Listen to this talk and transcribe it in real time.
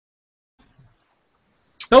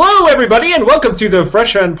Hello, everybody, and welcome to the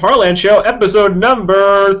Fresh and Parlance Show, episode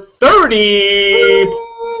number 30.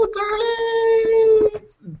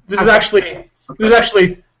 This is actually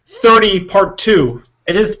 30 part 2.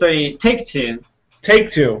 It is 30. Take 2. Take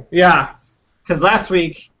 2, yeah. Because last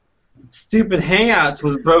week, stupid Hangouts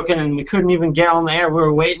was broken and we couldn't even get on the air. We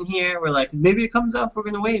were waiting here. We're like, maybe it comes up. We're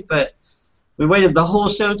going to wait. But we waited the whole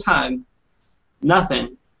show time.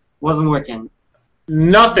 Nothing. Wasn't working.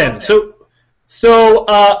 Nothing. So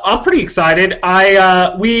I'm pretty excited.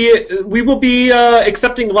 We will be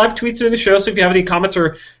accepting live tweets during the show. So if you have any comments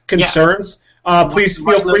or concerns, please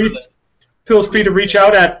feel free to reach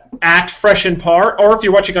out at Fresh and Par, or if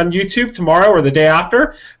you're watching on YouTube tomorrow or the day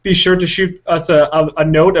after, be sure to shoot us a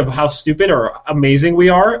note of how stupid or amazing we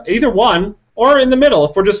are. Either one, or in the middle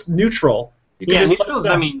if we're just neutral. Neutral.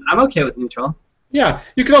 I mean, I'm okay with neutral. Yeah,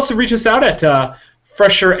 you can also reach us out at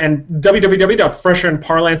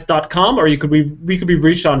www.fresherandparlance.com, or we could be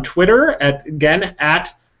reached on Twitter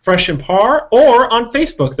at Fresh and Par, or on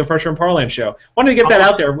Facebook, the Fresher and Parlance Show. Wanted to get that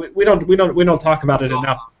out there. We don't talk about it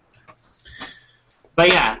enough.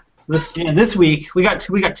 But yeah, this week we got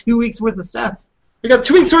 2 weeks worth of stuff. We got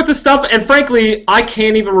 2 weeks worth of stuff, and frankly, I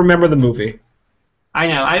can't even remember the movie. I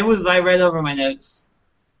know. I read over my notes.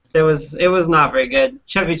 It was not very good.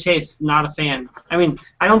 Chevy Chase, not a fan. I mean,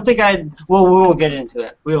 I don't think Well, we will get into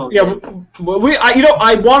it. We will. Yeah,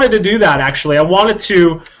 I wanted to do that actually. I wanted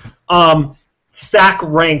to stack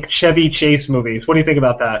rank Chevy Chase movies. What do you think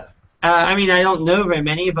about that? I mean, I don't know very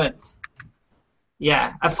many, but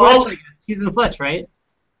yeah, Fletch. He's in Fletch, right?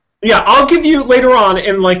 Yeah, I'll give you later on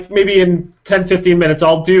maybe in 10-15 minutes.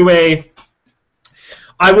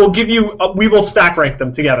 We will stack rank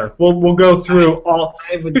them together. We'll go through all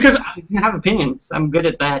because I have opinions. I'm good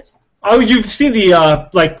at that. Oh, you've seen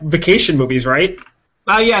the vacation movies, right?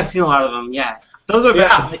 Oh yeah, I've seen a lot of them. Yeah, those are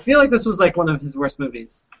bad. I feel like this was one of his worst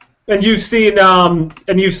movies. And you've seen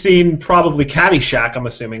probably Caddyshack, I'm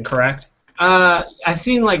assuming, correct? I've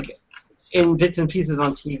seen in bits and pieces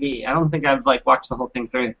on TV. I don't think I've watched the whole thing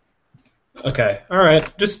through. Okay, all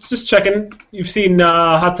right. Just checking. You've seen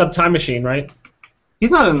Hot Tub Time Machine, right?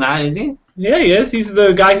 He's not in that, is he? Yeah, he is. He's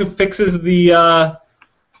the guy who fixes the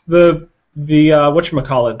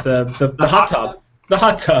whatchamacallit, the hot tub. The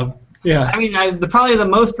hot tub. Yeah. I mean, probably the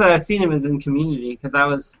most that I've seen him is in Community, because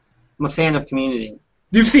I'm a fan of Community.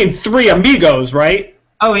 You've seen Three Amigos, right?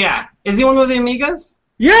 Oh yeah. Is he one of the Amigos?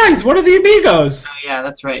 Yeah, he's one of the Amigos. Oh yeah,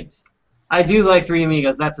 that's right. I do like Three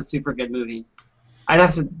Amigos. That's a super good movie. I'd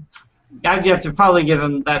have to probably give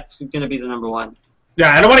him. That's going to be the number one.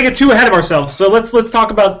 Yeah, I don't want to get too ahead of ourselves, so let's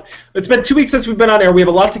talk about... It's been 2 weeks since we've been on air. We have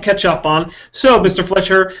a lot to catch up on. So, Mr.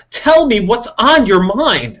 Fletcher, tell me what's on your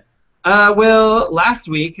mind. Well, last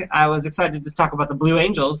week I was excited to talk about the Blue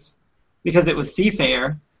Angels because it was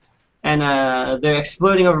Seafair, and they're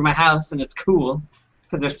exploding over my house, and it's cool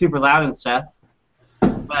because they're super loud and stuff.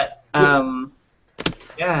 But,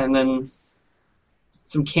 yeah, and then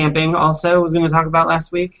some camping also was going to talk about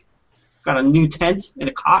last week. Got a new tent and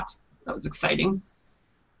a cot. That was exciting.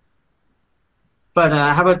 But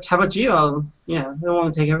how about you? I don't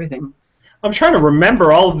want to take everything. I'm trying to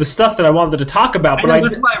remember all of the stuff that I wanted to talk about,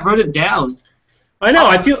 that's why I wrote it down. I know.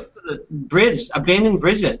 I feel the bridge, abandoned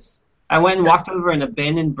bridges. I went and walked over an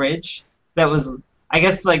abandoned bridge that was, I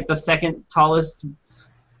guess, the second tallest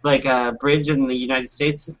bridge in the United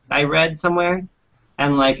States. I read somewhere,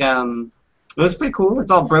 and it was pretty cool.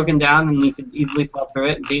 It's all broken down, and you could easily fall through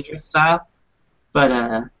it, dangerous style.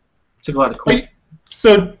 But took a lot of cool.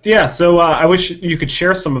 So I wish you could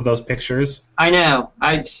share some of those pictures. I know.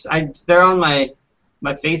 They're on my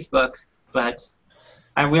Facebook, but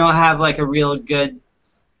we don't have a real good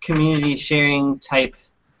community sharing type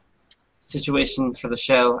situation for the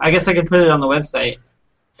show. I guess I could put it on the website.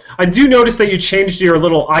 I do notice that you changed your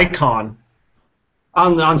little icon.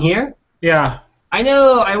 On here? Yeah. I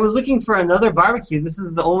know. I was looking for another barbecue. This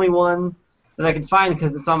is the only one that I could find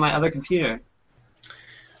because it's on my other computer.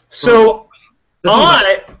 So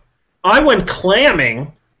I went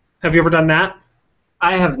clamming. Have you ever done that?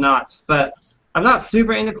 I have not, but I'm not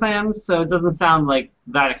super into clams, so it doesn't sound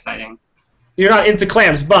that exciting. You're not into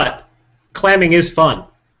clams, but clamming is fun.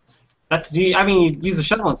 I mean, you use a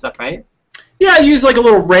shovel and stuff, right? Yeah, I use a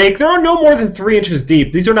little rake. There are no more than 3 inches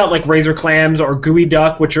deep. These are not razor clams or gooey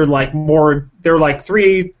duck, which are more. They're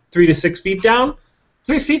 3 to 6 feet down.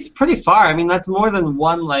 3 feet's pretty far. I mean, that's more than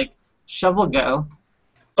one shovel go.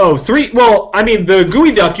 Oh, 3. Well, I mean, the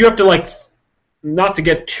gooey duck, you have to not to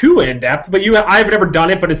get too in depth, but I've never done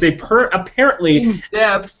it. But it's apparently in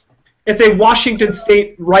depth. It's a Washington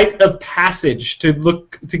State rite of passage to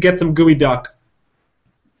get some gooey duck.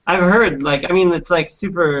 I've heard, I mean, it's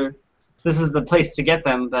super this is the place to get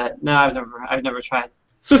them, but no, I've never tried.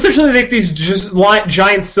 So essentially, they make these just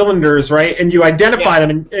giant cylinders, right? And you identify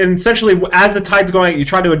them, and essentially, as the tide's going, you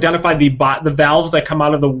try to identify the valves that come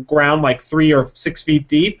out of the ground like 3 or 6 feet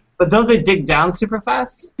deep. But don't they dig down super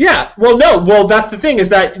fast? Yeah. Well, no. Well, that's the thing is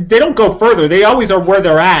that they don't go further. They always are where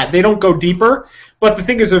they're at. They don't go deeper. But the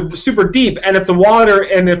thing is, they're super deep, and if the water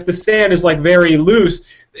and if the sand is like very loose,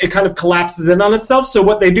 it kind of collapses in on itself. So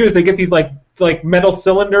what they do is they get these like metal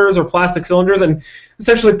cylinders or plastic cylinders and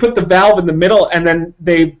essentially put the valve in the middle, and then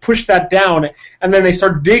they push that down, and then they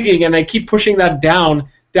start digging, and they keep pushing that down,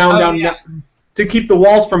 to keep the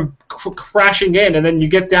walls from crashing in, and then you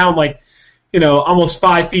get down like, almost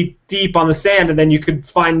 5 feet deep on the sand, and then you could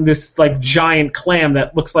find this like giant clam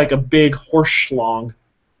that looks like a big horse schlong.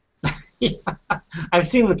 Yeah, I've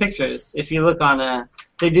seen the pictures. If you look on,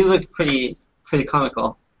 they do look pretty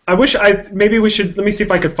comical. Maybe we should, let me see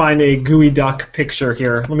if I could find a gooey duck picture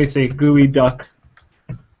here. Let me see, gooey duck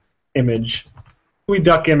image. Gooey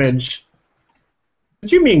duck image.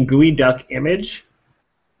 Did you mean gooey duck image?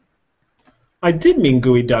 I did mean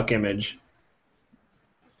gooey duck image.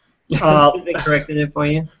 They corrected it for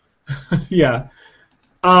you? Yeah.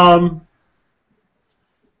 I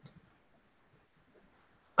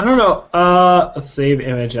don't know. Let's save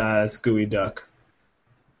image as gooey duck.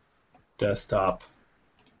 Desktop.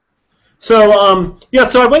 So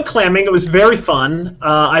so I went clamming. It was very fun.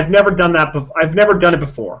 I've never done that. I've never done it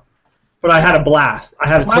before, but I had a blast. I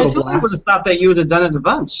had a total blast. I would have thought that you would have done it a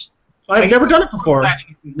bunch. I've never done it before.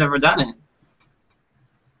 You've never done it.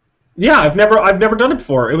 Yeah, I've never done it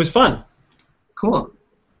before. It was fun. Cool.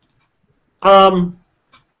 I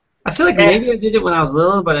feel like maybe I did it when I was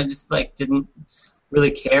little, but I just like didn't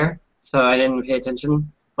really care, so I didn't pay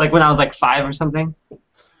attention. Like when I was like 5 or something.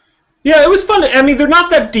 Yeah, it was fun. I mean, they're not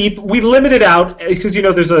that deep. We limit it out because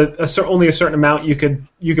there's only a certain amount you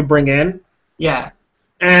could bring in. Yeah.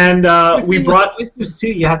 And we brought oysters too.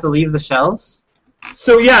 You have to leave the shells.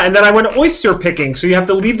 So yeah, and then I went oyster picking. So you have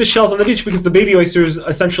to leave the shells on the beach because the baby oysters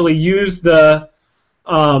essentially use the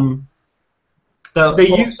yeah.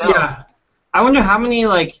 I wonder how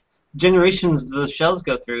many generations the shells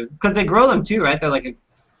go through, because they grow them too, right? They're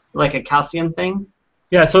like a calcium thing.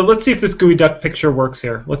 Yeah. So let's see if this gooey duck picture works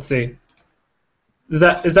here. Let's see. Is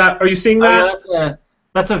that? Are you seeing that? Yeah,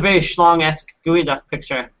 that's a very schlong-esque gooey duck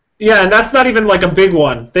picture. Yeah, and that's not even like a big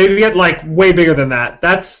one. They get like way bigger than that.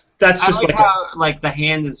 That's just like how the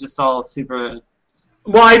hand is just all super.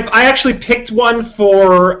 Well, I actually picked one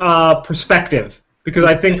for perspective because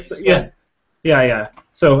I think yeah.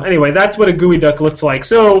 So anyway, that's what a gooey duck looks like.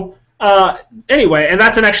 So anyway, and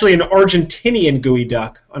that's actually an Argentinian gooey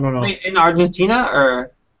duck. I don't know. Wait, in Argentina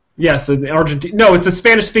or? Yes, in Argentina. No, it's a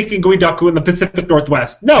Spanish-speaking gooey duck in the Pacific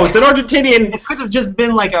Northwest. No, it's an Argentinian. It could have just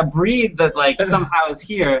been like a breed that somehow is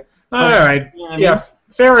here. All right. You know yeah. I mean?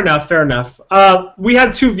 Fair enough. We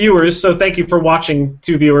had 2 viewers, so thank you for watching,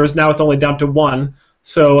 2 viewers. Now it's only down to 1.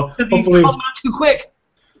 So hopefully. You called them out too quick.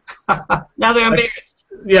 Now they're embarrassed.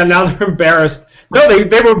 Yeah, now they're embarrassed. No,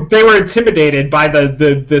 they were intimidated by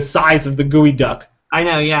the size of the gooey duck. I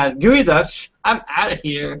know. Yeah, gooey ducks. I'm out of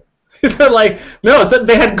here. They're like, no,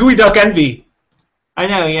 they had gooey duck envy. I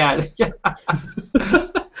know, yeah.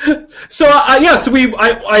 So so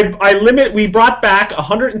we brought back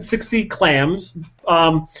 160 clams,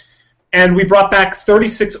 and we brought back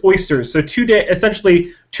 36 oysters. So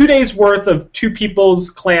essentially 2 days worth of 2 people's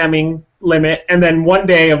clamming limit, and then 1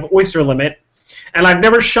 day of oyster limit. And I've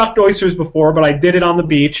never shucked oysters before, but I did it on the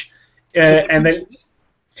beach, and then.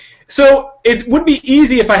 So it would be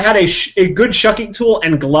easy if I had a good shucking tool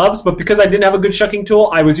and gloves, but because I didn't have a good shucking tool,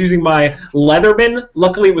 I was using my Leatherman.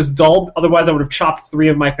 Luckily, it was dull. Otherwise, I would have chopped 3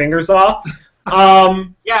 of my fingers off.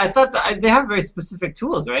 Yeah, I thought they have very specific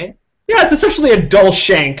tools, right? Yeah, it's essentially a dull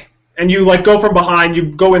shank, and you go from behind. You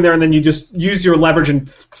go in there, and then you just use your leverage and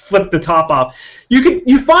flip the top off.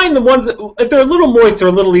 You find the ones that, if they're a little moist, they're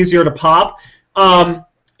a little easier to pop.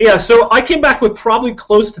 Yeah, so I came back with probably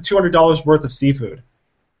close to $200 worth of seafood.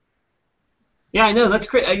 Yeah, I know, that's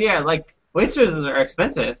great. Yeah, oysters are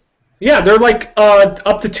expensive. Yeah, they're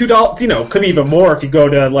up to $2. Could be even more if you go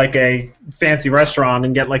to a fancy restaurant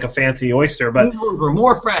and get a fancy oyster. But we're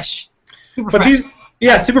more fresh. Super fresh.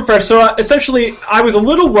 Super fresh. So essentially, I was a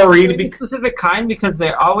little worried. A specific kind, because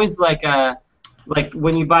they're always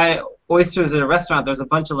when you buy oysters at a restaurant, there's a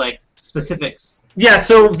bunch of specifics. Yeah,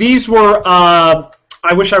 so these were.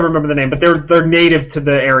 I wish I remember the name, but they're native to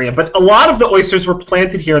the area. But a lot of the oysters were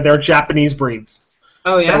planted here. They're Japanese breeds.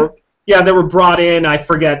 Oh, yeah? They were brought in. I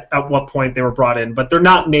forget at what point they were brought in, but they're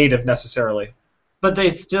not native necessarily. But they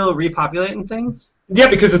still repopulate and things? Yeah,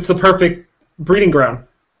 because it's the perfect breeding ground.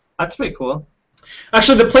 That's pretty cool.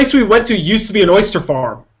 Actually, the place we went to used to be an oyster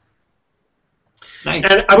farm. Nice.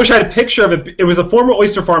 And I wish I had a picture of it. It was a former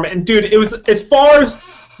oyster farm, and dude, it was as far as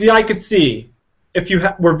the eye could see if you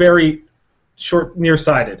were very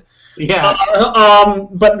nearsighted. Yeah.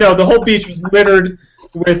 But no, the whole beach was littered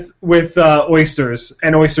with oysters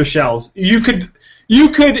and oyster shells. You could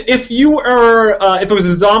if it was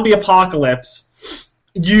a zombie apocalypse,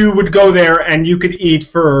 you would go there and you could eat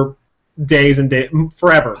for days and days,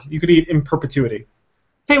 forever. You could eat in perpetuity.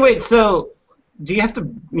 Hey, wait. So, do you have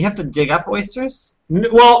to dig up oysters?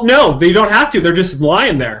 Well, no, they don't have to. They're just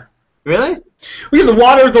lying there. Really?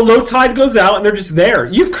 Well, yeah, the low tide goes out, and they're just there.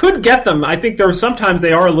 You could get them. I think sometimes they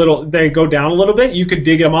go down a little bit. You could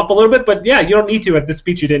dig them up a little bit, but yeah, you don't need to at this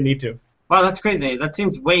beach. You didn't need to. Wow, that's crazy. That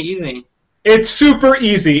seems way easy. It's super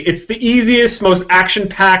easy. It's the easiest, most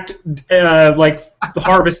action-packed,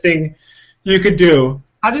 harvesting you could do.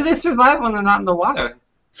 How do they survive when they're not in the water?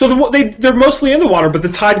 So they're mostly in the water, but the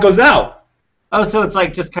tide goes out. Oh, so it's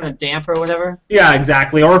like just kind of damp or whatever? Yeah,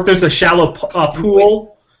 exactly. Or if there's a shallow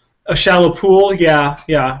pool. A shallow pool, yeah.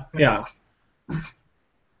 Oh,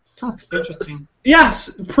 that's interesting.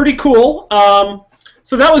 Yes, pretty cool.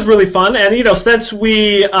 So that was really fun, and since I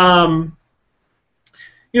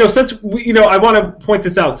want to point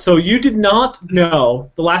this out. So you did not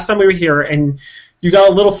know the last time we were here, and you got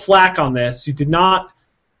a little flack on this. You did not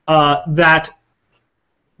know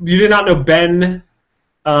Ben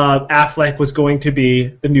Affleck was going to be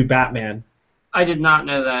the new Batman. I did not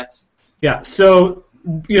know that. Yeah. So.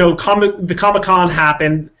 The Comic-Con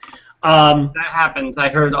happened. That happens, I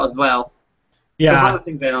heard as well. Yeah. There's a lot of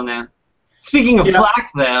things I don't know. Speaking of flack,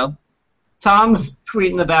 though, Tom's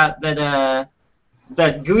tweeting about that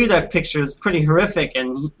Gooey Duck picture is pretty horrific,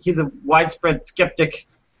 and he's a widespread skeptic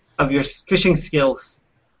of your fishing skills.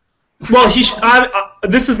 Well,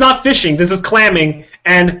 this is not fishing. This is clamming,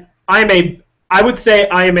 and I would say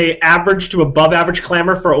I am a average to above average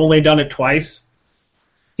clammer for only done it twice.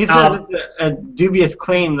 He says it's a dubious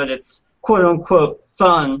claim that it's quote-unquote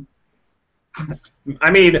fun. I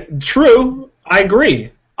mean, true. I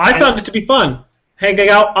agree. I found it to be fun. Hanging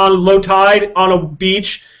out on low tide on a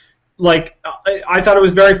beach, I thought it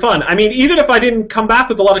was very fun. I mean, even if I didn't come back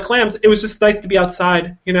with a lot of clams, it was just nice to be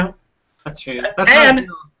outside, That's true. And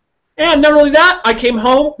not only that, I came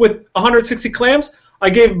home with 160 clams. I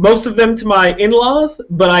gave most of them to my in-laws,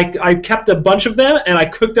 but I kept a bunch of them, and I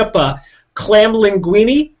cooked up a clam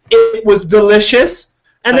linguine. It was delicious.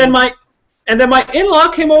 And then my in-law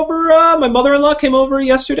came over. My mother-in-law came over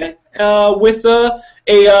yesterday with a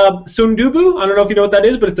sundubu. I don't know if you know what that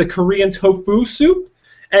is, but it's a Korean tofu soup.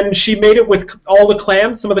 And she made it with all the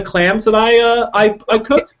clams, some of the clams that I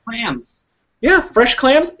cooked. Clams. Yeah, fresh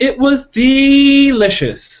clams. It was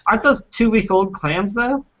delicious. Aren't those 2-week-old clams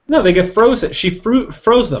though? No, they get frozen. She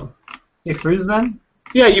froze them. You freeze them?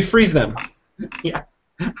 Yeah, you freeze them. Yeah.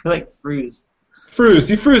 I like freeze.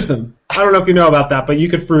 You freeze them. I don't know if you know about that, but you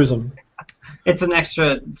could freeze them. It's an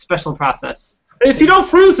extra special process. If you don't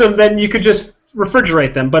freeze them, then you could just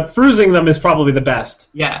refrigerate them, but freezing them is probably the best.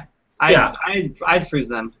 Yeah. I'd freeze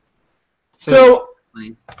them. So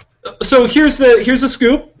here's the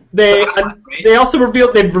scoop. They also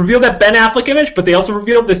revealed that Ben Affleck image, but they also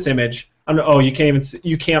revealed this image. Oh, you can't even see,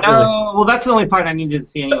 you can't really. Oh, well, that's the only part I needed to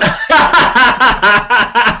see anyway.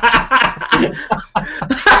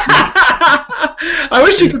 I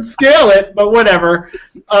wish you could scale it, but whatever.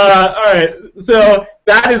 All right, so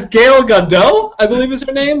that is Gal Gadot, I believe is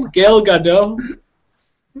her name. Gal Gadot.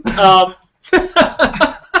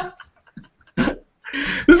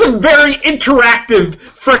 This is a very interactive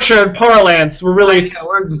Fresh Air Parlance. We're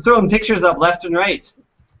throwing pictures up left and right.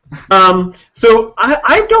 So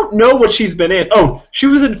I don't know what she's been in. Oh, she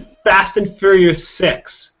was in Fast and Furious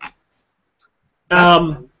 6.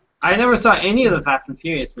 I never saw any of the Fast and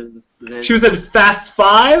Furiouses. She was in Fast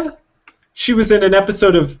 5. She was in an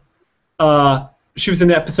episode of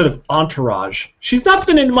Entourage. She's not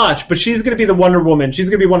been in much, but she's going to be the Wonder Woman. She's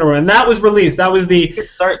going to be Wonder Woman. And that was released. That was the...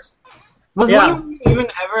 It starts. Was Wonder Woman even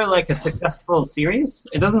ever like a successful series?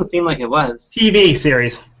 It doesn't seem like it was. TV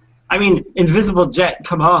series. I mean, Invisible Jet,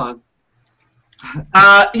 come on.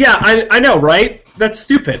 Yeah, I know, right? That's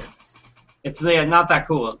stupid. It's not that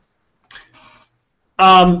cool.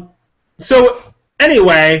 So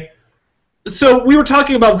anyway, so we were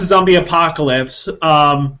talking about the zombie apocalypse, and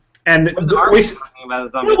talking about the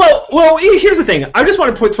zombie well, here's the thing. I just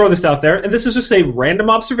want to throw this out there, and this is just a random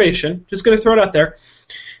observation. Just going to throw it out there.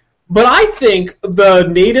 But I think the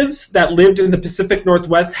natives that lived in the Pacific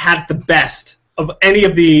Northwest had the best of any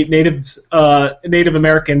of the Native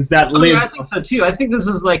Americans that lived. Yeah, I think so too. I think this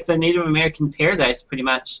was like the Native American paradise, pretty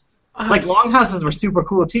much. Like longhouses were super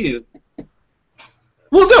cool too.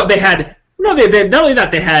 Well, no, they had not only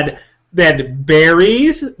that they had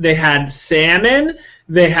berries, they had salmon,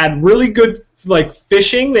 they had really good like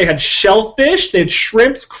fishing, they had shellfish, they had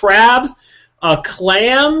shrimps, crabs,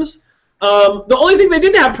 clams. The only thing they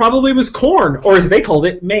didn't have probably was corn, or as they called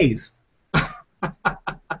it, maize.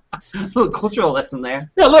 A little cultural lesson there.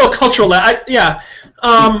 Yeah, a little cultural. Yeah.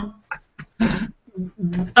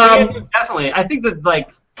 Definitely. I think that,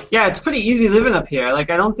 like, yeah, it's pretty easy living up here. Like,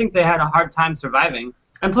 I don't think they had a hard time surviving.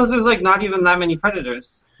 And plus, there's, like, not even that many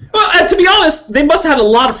predators. Well, and to be honest, they must have had a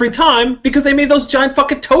lot of free time because they made those giant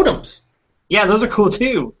fucking totems. Yeah, those are cool,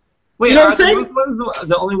 too. Wait, you know what I'm saying? saying?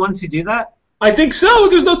 The only ones who do that? I think so.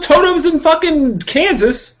 There's no totems in fucking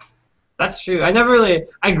Kansas. That's true. I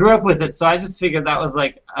grew up with it, so I just figured that was,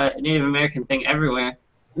 like, a Native American thing everywhere.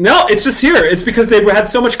 No, it's just here. It's because they had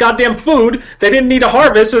so much goddamn food, they didn't need a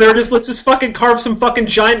harvest, so they're just, let's just fucking carve some fucking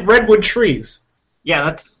giant redwood trees. Yeah,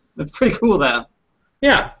 that's pretty cool, though.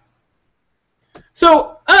 Yeah.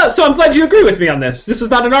 So I'm glad you agree with me on this. This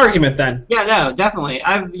is not an argument, then. Yeah, no, definitely.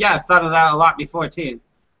 I've thought of that a lot before, too.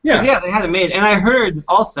 Yeah. Yeah, they had it made. And I heard,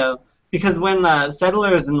 also, because when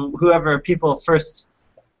settlers and whoever people first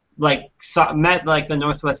met like the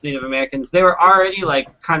Northwest Native Americans, they were already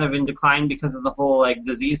like kind of in decline because of the whole like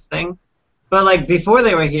disease thing. But like before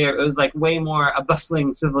they were here, it was like way more a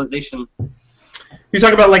bustling civilization. You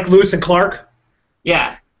talk about like Lewis and Clark?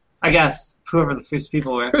 Yeah, I guess whoever the first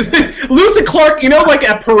people were. Lewis and Clark, you know, like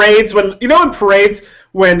at parades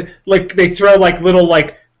when like they throw like little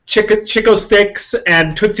like Chico sticks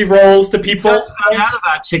and Tootsie Rolls to people. I just found out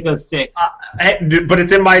about Chico sticks. But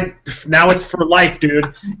it's in my... Now it's for life,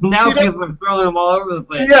 dude. Now people are throwing them all over the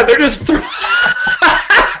place. Yeah, they're just...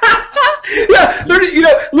 yeah,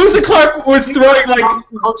 Lewis and Clark was throwing, like...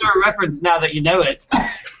 Cultural reference now that you know it.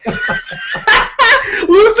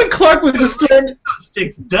 Lewis and Clark was just throwing...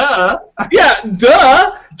 Sticks, duh! Yeah,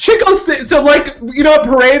 duh! Chico sticks... So, like, you know, at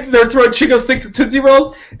parades, they're throwing Chico sticks and Tootsie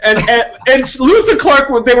Rolls, and Lewis and Clark,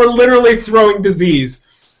 they were literally throwing disease.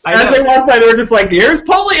 As they walked by, they were just like, here's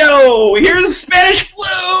polio! Here's Spanish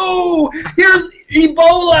flu! Here's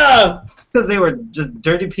Ebola! Because they were just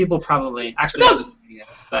dirty people, probably. Actually, no,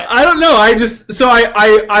 I don't know.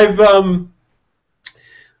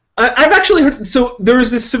 I've actually heard... So, there is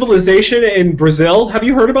this civilization in Brazil. Have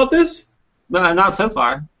you heard about this? No, not so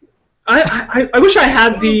far. I wish I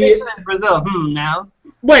had the... In Brazil, now?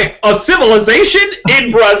 Wait, a civilization in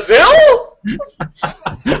Brazil? No.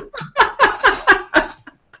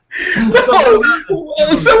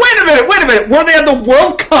 So wait a minute. Were they at the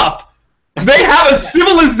World Cup? They have a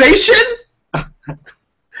civilization?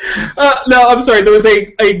 No, I'm sorry. There was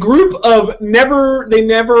a group of they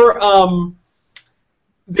never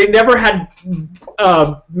had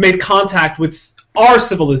made contact with our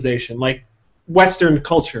civilization, like Western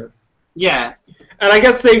culture. Yeah. And I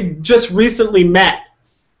guess they just recently met.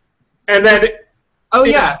 And then... Oh,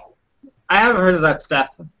 yeah. I haven't heard of that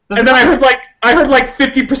stuff. And then I heard like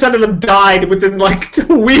 50% of them died within like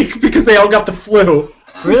a week because they all got the flu.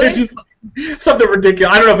 Really? Just something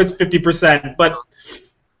ridiculous. I don't know if it's 50%, but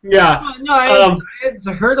yeah. No, I had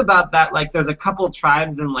heard about that. Like, there's a couple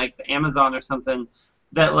tribes in like the Amazon or something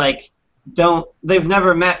that like they've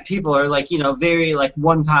never met people, or like, you know, very like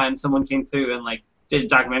one time someone came through and like did a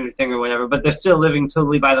documentary thing or whatever, but they're still living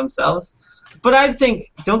totally by themselves. But I'd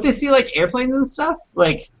think, don't they see like airplanes and stuff?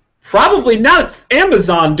 Like, probably not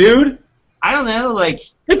Amazon, dude. I don't know, like...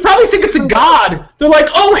 They probably think it's a god. They're like,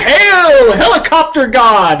 oh, hail, helicopter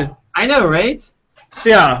god. I know, right?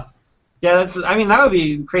 Yeah. Yeah, that would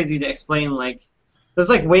be crazy to explain, like... There's,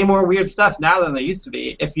 like, way more weird stuff now than there used to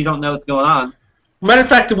be, if you don't know what's going on. Matter of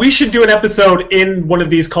fact, we should do an episode in one of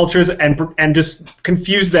these cultures and just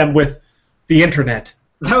confuse them with the internet.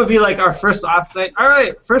 That would be, like, our first offsite. All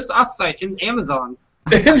right, first offsite in Amazon.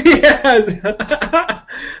 Yes.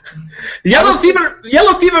 Yellow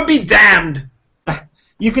fever be damned.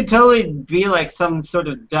 You could totally be like some sort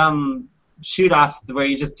of dumb shoot off where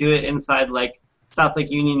you just do it inside like South Lake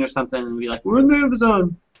Union or something and be like, we're in the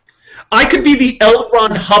Amazon. I could be the L.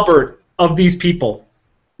 Ron Hubbard of these people.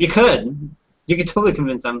 You could totally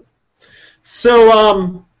convince them.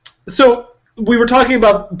 So we were talking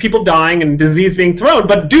about people dying and disease being thrown,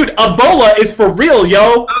 but dude, Ebola is for real,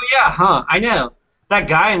 yo. Oh yeah, huh? I know. That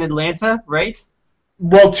guy in Atlanta, right?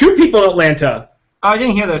 Well, 2 people in Atlanta. Oh, I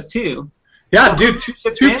didn't hear there's 2. Yeah, dude, two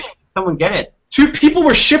someone get it. 2 people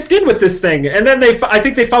were shipped in with this thing, and then I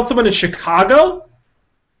think they found someone in Chicago.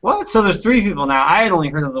 What? So there's 3 people now. I had only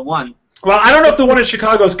heard of the one. Well, I don't know if the one in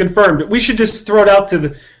Chicago is confirmed. We should just throw it out to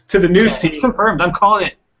the news team. It's confirmed. I'm calling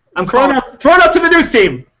it. Throw it out to the news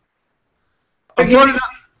team. I'm throwing it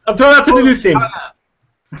out to the news team.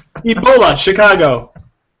 Ebola, Chicago.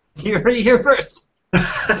 You heard it here first.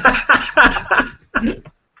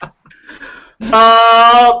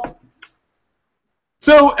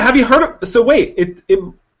 So have you heard of? So wait, it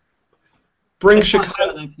brings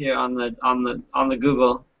Chicago here on the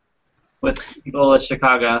Google with Ebola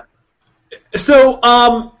Chicago. So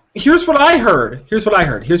here's what I heard.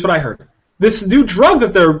 This new drug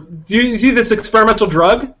that do you see this experimental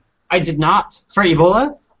drug? I did not. For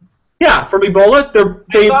Ebola? Yeah, for Ebola.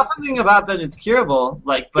 I saw something about that it's curable,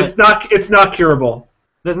 but it's not curable.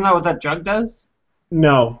 Isn't that what that drug does?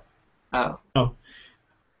 No. Oh. No.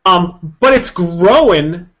 But it's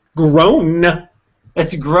grown.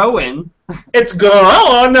 It's growing. It's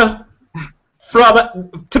grown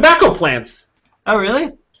from tobacco plants. Oh,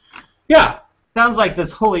 really? Yeah. Sounds like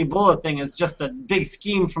this whole Ebola thing is just a big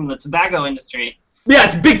scheme from the tobacco industry. Yeah,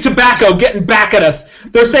 it's big tobacco getting back at us.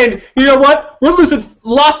 They're saying, you know what? We're losing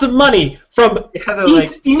lots of money from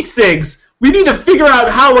e-cigs. We need to figure out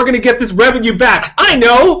how we're going to get this revenue back. I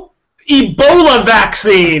know! Ebola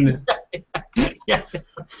vaccine! Yeah.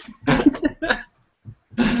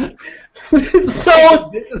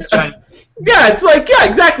 So, yeah, it's like, yeah,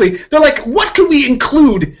 exactly. They're like, what can we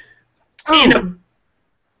include in a...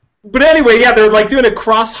 But anyway, yeah, they're like doing a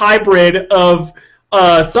cross-hybrid of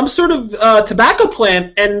some sort of tobacco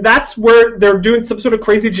plant, and that's where they're doing some sort of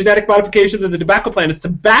crazy genetic modifications in the tobacco plant. It's a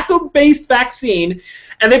tobacco-based vaccine,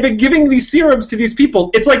 and they've been giving these serums to these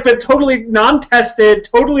people. It's like been totally non-tested,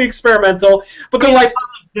 totally experimental, but they're like...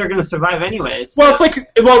 They're going to survive anyways. Well, it's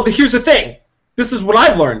like... Well, here's the thing. This is what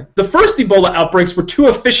I've learned. The first Ebola outbreaks were too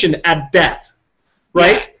efficient at death,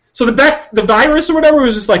 right? Yeah. So the virus or whatever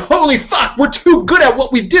was just like, holy fuck, we're too good at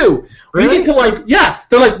what we do. Really? We need to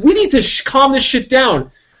they're like, we need to calm this shit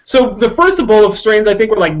down. So the first Ebola strains, I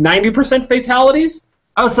think, were like 90% fatalities.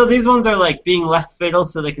 Oh, so these ones are like being less fatal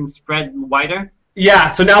so they can spread wider? Yeah,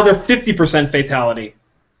 so now they're 50% fatality.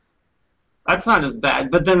 That's not as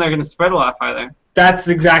bad, but then they're going to spread a lot farther. That's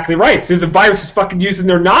exactly right. So the virus is fucking using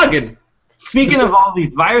their noggin. Speaking of all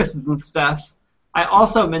these viruses and stuff, I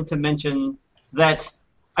also meant to mention that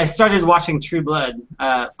I started watching True Blood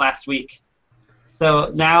last week.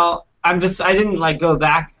 So now I didn't like go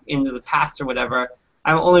back into the past or whatever.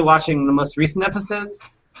 I'm only watching the most recent episodes,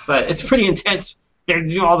 but it's pretty intense. They're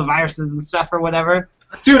doing all the viruses and stuff or whatever.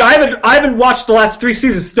 Dude, I haven't watched the last 3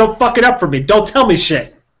 seasons. Still fuck it up for me. Don't tell me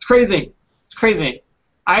shit. It's crazy.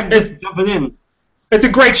 I'm just jumping in. It's a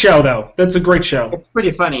great show, though. That's a great show. It's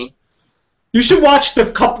pretty funny. You should watch the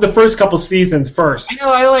first couple seasons first. I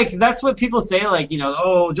know, that's what people say,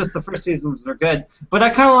 just the first seasons are good. But I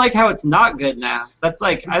kind of like how it's not good now. That's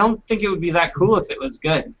like, I don't think it would be that cool if it was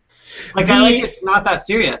good. I like it's not that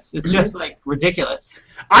serious. It's just, ridiculous.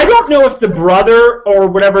 I don't know if the brother or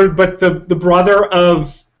whatever, but the brother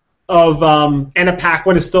of Anna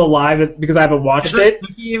Paquin is still alive because I haven't watched it.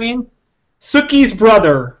 Suki, you mean? Suki's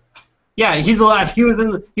brother. Yeah, he's alive. He was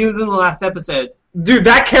in the last episode. Dude,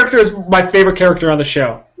 that character is my favorite character on the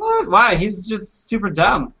show. What? Why? He's just super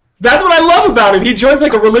dumb. That's what I love about him. He joins a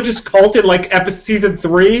religious cult in season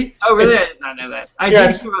 3. Oh, really? I did not know that. I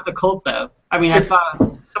did hear about the cult, though. I mean, I saw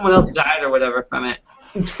someone else died or whatever from it.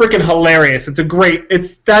 It's freaking hilarious. It's a great...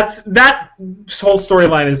 that whole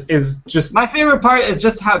storyline is just... My favorite part is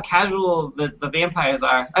just how casual the vampires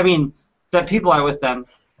are. I mean, that people are with them.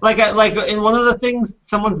 Like in one of the things,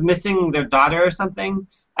 someone's missing their daughter or something,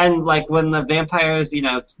 and when the vampires,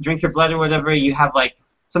 drink your blood or whatever, you have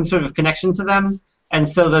some sort of connection to them, and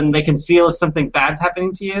so then they can feel if something bad's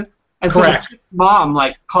happening to you. And correct. So the mom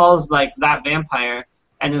calls that vampire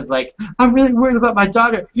and is like, I'm really worried about my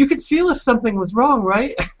daughter. You could feel if something was wrong,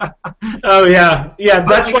 right? Oh yeah.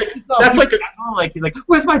 That's he's like,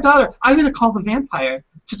 where's my daughter? I'm gonna call the vampire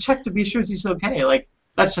to check to be sure she's okay.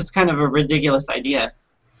 That's just kind of a ridiculous idea.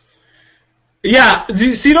 Yeah,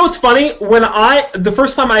 so what's funny? The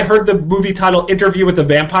first time I heard the movie title "Interview with the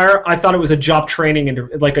Vampire," I thought it was a job training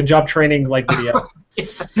video.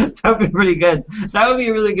 That would be pretty good. That would be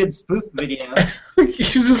a really good spoof video.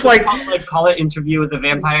 He's just call it "Interview with the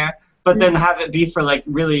Vampire," but then have it be for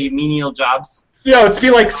really menial jobs. Yeah, it's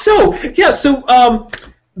be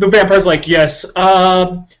the vampire's like, yes.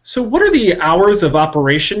 So what are the hours of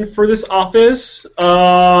operation for this office?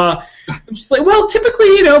 I'm just like, well,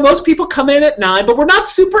 typically, most people come in at 9, but we're not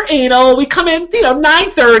super anal. We come in,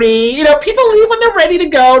 9:30. People leave when they're ready to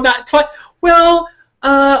go. Not 12. Well,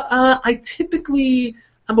 I typically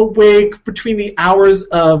am awake between the hours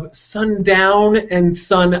of sundown and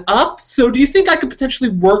sun up. So do you think I could potentially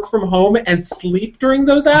work from home and sleep during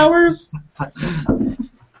those hours?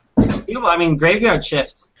 I mean, graveyard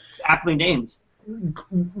shift. It's aptly named.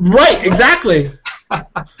 Right, exactly.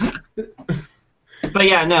 But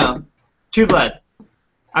yeah, no. True Blood.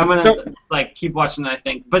 I'm gonna keep watching it, I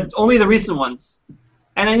think, but only the recent ones.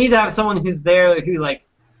 And I need to have someone who's there who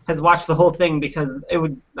has watched the whole thing, because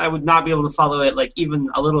I would not be able to follow it even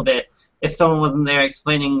a little bit if someone wasn't there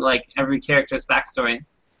explaining every character's backstory.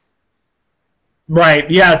 Right.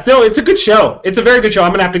 Yeah. It's a good show. It's a very good show.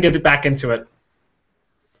 I'm gonna have to get back into it.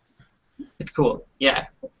 It's cool. Yeah.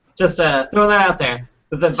 Just throwing that out there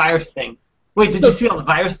with the virus thing. Wait, did you see all the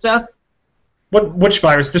virus stuff? Which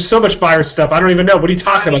virus? There's so much virus stuff. I don't even know. What are you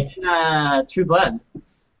talking about? True Blood.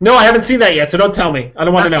 No, I haven't seen that yet, so don't tell me. I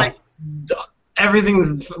don't want to know.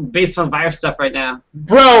 Everything's based on virus stuff right now.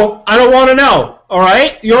 Bro, I don't want to know. All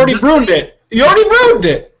right? You already ruined it.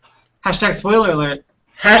 Hashtag spoiler alert.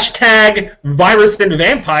 Hashtag virus and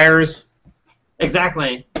vampires.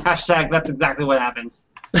 Exactly. Hashtag that's exactly what happened.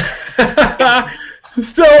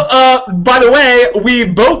 So, by the way, we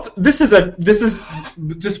both.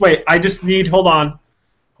 Just wait. I just need. Hold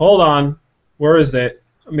on. Where is it?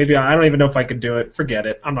 Maybe I don't even know if I can do it. Forget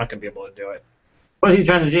it. I'm not gonna be able to do it. What are you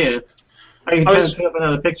trying to do? Are you trying to put up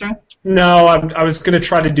another picture? No, I was gonna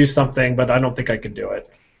try to do something, but I don't think I could do it.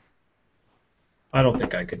 I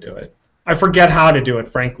forget how to do it,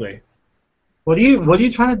 frankly. What are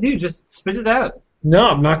you trying to do? Just spit it out. No,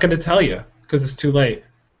 I'm not gonna tell you because it's too late.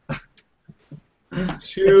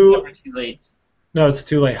 It's never too late. No, it's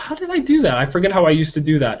too late. How did I do that? I forget how I used to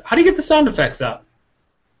do that. How do you get the sound effects out?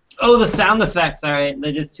 Oh, the sound effects. All right,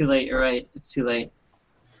 it is too late. You're right. It's too late.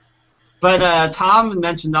 But Tom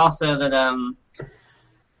mentioned also that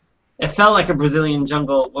it felt like a Brazilian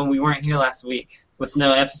jungle when we weren't here last week with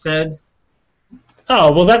no episode.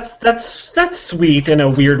 Oh, well, that's sweet in a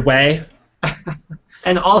weird way.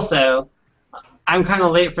 And also, I'm kind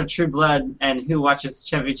of late for True Blood and who watches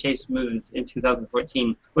Chevy Chase movies in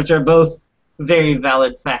 2014, which are both very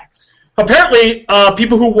valid facts. Apparently,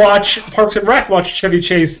 people who watch Parks and Rec watch Chevy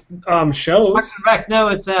Chase shows. Parks and Rec, no,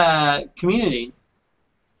 it's Community.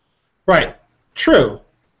 Right. True.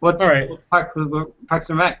 What's all right? Parks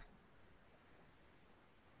and Rec?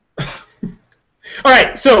 All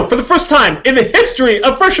right, so for the first time in the history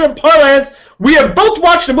of Freshman Parlance, we have both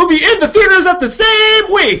watched a movie in the theaters at the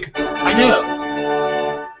same week. I know.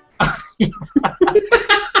 You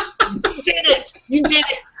did it! You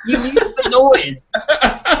used the noise!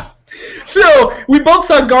 So, we both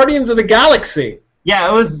saw Guardians of the Galaxy. Yeah,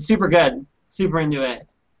 it was super good. Super into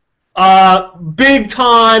it. Big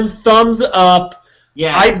time, thumbs up.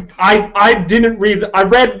 Yeah. I didn't read... I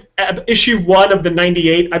read issue 1 of the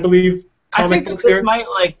 98, I believe, comic books this might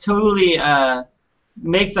totally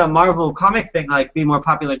make the Marvel comic thing be more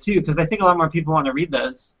popular too, because I think a lot more people want to read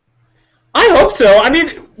those. I hope so. I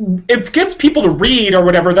mean, if it gets people to read or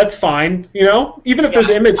whatever, that's fine. Even if there's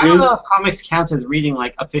images. I don't know if comics count as reading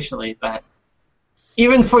officially, but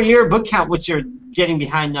even for your book count, which you're getting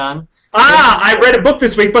behind on. I read a book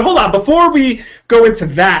this week, but hold on, before we go into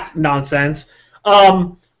that nonsense,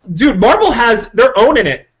 dude, Marvel has their own in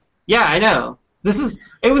it. Yeah, I know.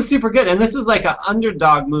 It was super good, and this was an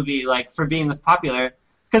underdog movie for being this popular,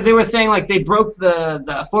 because they were saying they broke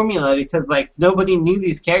the formula because nobody knew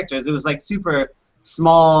these characters. It was super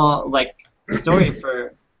small story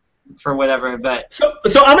for whatever. But so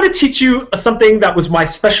I'm going to teach you something that was my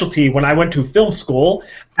specialty when I went to film school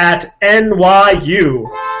at NYU.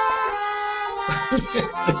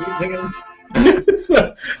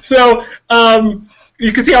 so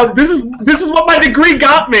you can see how this is what my degree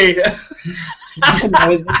got me.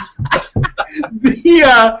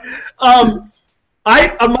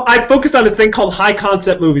 I focused on a thing called high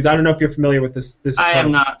concept movies. I don't know if you're familiar with this term. I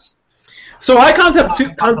am not. So high concept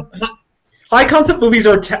movies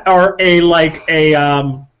are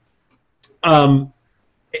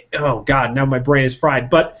oh god, now my brain is fried.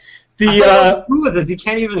 But this you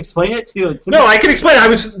can't even explain it to. No, I can explain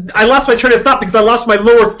it. I lost my train of thought because I lost my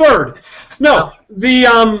lower third. No,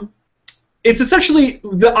 it's essentially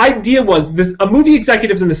the idea was a movie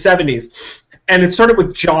executives in the 70s, and it started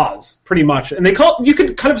with Jaws pretty much, and you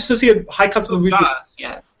could kind of associate high concept movies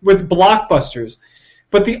with blockbusters,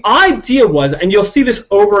 but the idea was, and you'll see this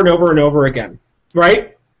over and over and over again,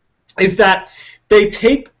 right? Is that they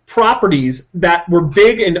take properties that were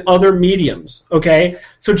big in other mediums. Okay,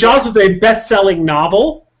 so Jaws was a best-selling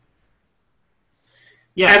novel.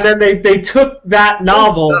 Yeah, and then they took that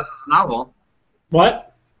novel. Jaws was a novel. What?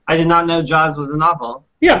 I did not know Jaws was a novel.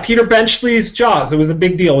 Yeah, Peter Benchley's Jaws. It was a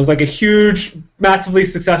big deal. It was a huge, massively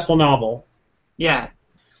successful novel. Yeah.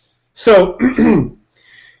 So, and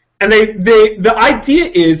the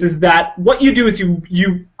idea is that what you do is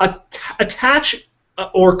you attach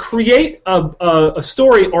or create a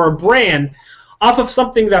story or a brand off of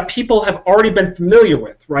something that people have already been familiar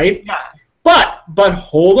with, right? Yeah. But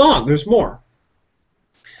hold on, there's more.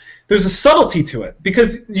 there's a subtlety to it,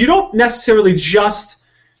 because you don't necessarily just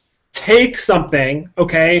take something,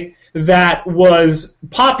 okay, that was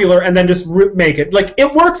popular and then just make it. Like, it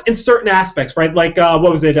works in certain aspects, right? Like, what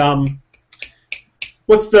was it?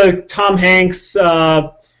 What's the Tom Hanks Da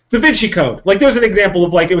Vinci Code? Like, there's an example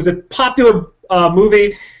of, like, it was a popular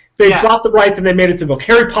movie. They bought the rights and they made it into a book.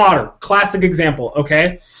 Harry Potter, classic example,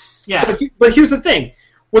 okay? Yeah. But here's the thing.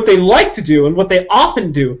 What they like to do, and what they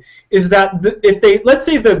often do, is that if they, let's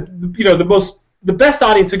say the best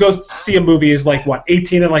audience to go see a movie is like what,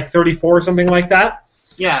 18 and like 34 or something like that.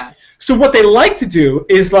 Yeah. So what they like to do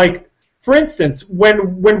is, like, for instance,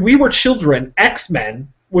 when we were children, X-Men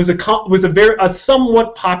was a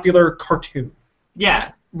somewhat popular cartoon.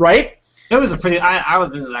 Yeah. Right. It was a pretty. I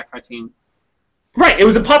was into that cartoon. Right. It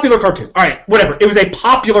was a popular cartoon. All right. Whatever. It was a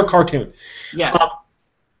popular cartoon. Yeah.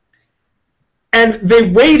 And they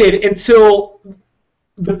waited until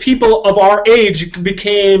the people of our age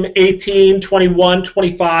became 18, 21,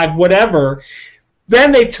 25, whatever.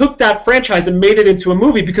 Then they took that franchise and made it into a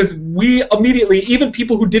movie, because we immediately, even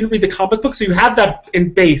people who didn't read the comic book, so you had that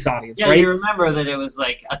in base audience, right? Yeah, you remember that it was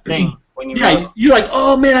like a thing when you you're like,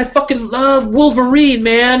 oh man, I fucking love Wolverine,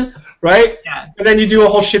 man, right? Yeah. And then you do a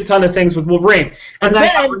whole shit ton of things with Wolverine. And then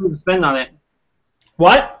have money to spend on it.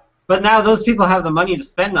 What? But now those people have the money to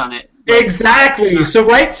spend on it. Exactly. So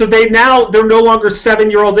they're no longer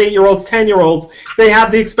 7-year-olds, 8-year-olds, 10-year-olds. They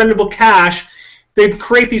have the expendable cash. They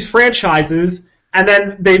create these franchises, and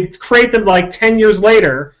then they create them like 10 years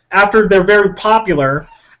later after they're very popular,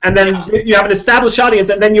 and then you have an established audience,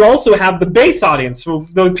 and then you also have the base audience, so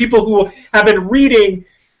the people who have been reading,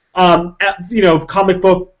 comic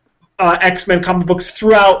book, X-Men comic books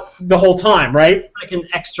throughout the whole time, right? Like an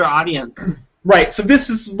extra audience. Right. So this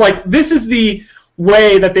is the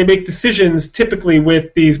way that they make decisions typically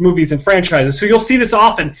with these movies and franchises. So you'll see this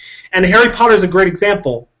often, and Harry Potter is a great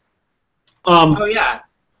example. Oh yeah,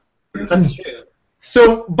 that's true.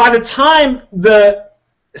 So by the time the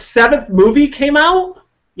 7th movie came out,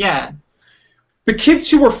 the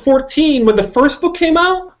kids who were 14 when the first book came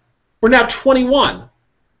out were now 21.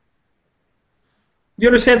 Do you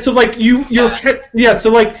understand? So like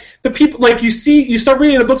so like the people, like, you start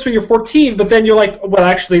reading the books when you're 14, but then you're like, well,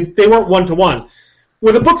 actually they weren't 1-to-1.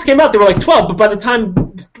 When the books came out, they were like 12, but by the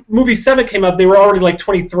time movie 7 came out, they were already like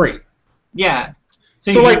 23. Yeah.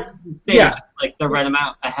 So like the right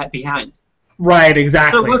amount behind. Right,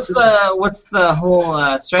 exactly. So what's the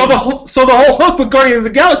whole strategy? So the whole hook with Guardians of the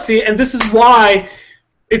Galaxy, and this is why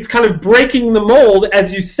it's kind of breaking the mold,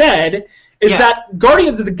 as you said, is that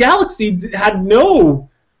Guardians of the Galaxy had no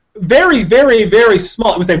very, very, very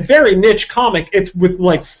small. It was a very niche comic. It's with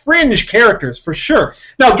like fringe characters for sure.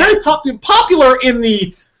 Now, very popular in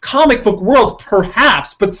the comic book world,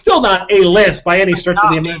 perhaps, but still not A-list by any stretch of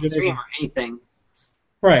the imagination. Or anything.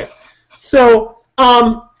 Right. So,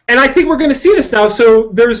 and I think we're going to see this now. So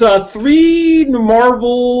there's 3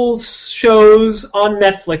 Marvel shows on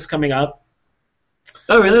Netflix coming up.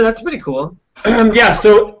 Oh, really? That's pretty cool. Yeah.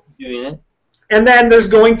 So. Doing it. And then there's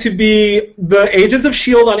going to be the Agents of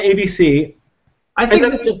S.H.I.E.L.D. on ABC. I think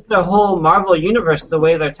that just the whole Marvel universe, the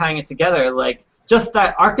way they're tying it together, like, just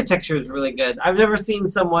that architecture is really good. I've never seen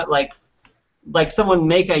someone like someone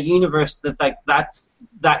make a universe that's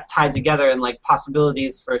that tied together and like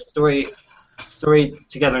possibilities for story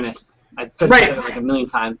togetherness. I'd said together like a million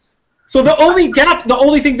times. So the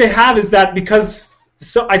only thing they have is that because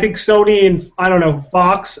I think Sony and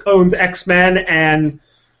Fox owns X-Men and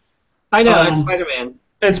I know, and Spider-Man.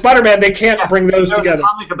 And Spider-Man, they can't bring those together. There was a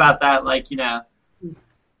comic about that,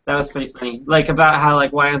 that was pretty funny. Like, about how,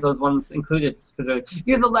 why aren't those ones included? Because they're like,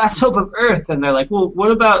 you're the last hope of Earth. And they're like, well,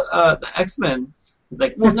 what about the X-Men? It's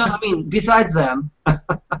like, well, no, I mean, besides them.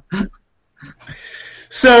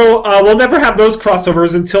 So, we'll never have those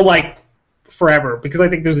crossovers until, forever. Because I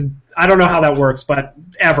think I don't know how that works, but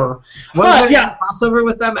ever. Was there a crossover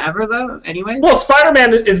with them ever, though, anyway? Well,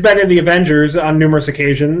 Spider-Man has been in the Avengers on numerous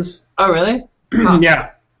occasions. Oh, really? Huh.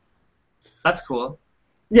 Yeah. That's cool.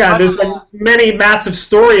 Yeah, there's been many massive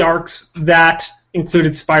story arcs that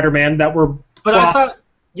included Spider-Man that were... But I thought,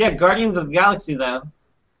 Guardians of the Galaxy, though.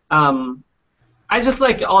 I just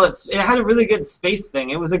like all it had a really good space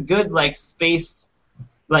thing. It was a good, space,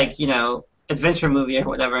 adventure movie or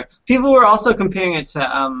whatever. People were also comparing it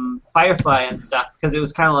to Firefly and stuff, because it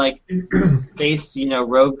was kind of like space,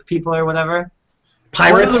 rogue people or whatever.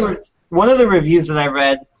 Pirates? One of the reviews that I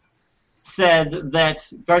read said that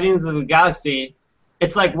Guardians of the Galaxy,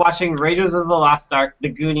 it's like watching Raiders of the Lost Ark, The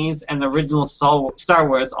Goonies, and the original Star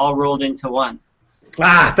Wars all rolled into one.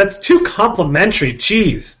 Ah, that's too complimentary.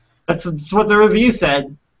 Jeez. That's what the review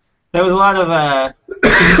said. There was a lot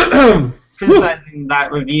of criticizing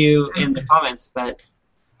that review in the comments, but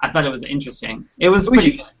I thought it was interesting. It was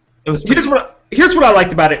pretty good. It was here's what I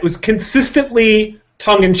liked about it. It was consistently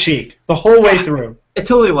tongue-in-cheek the whole way through. It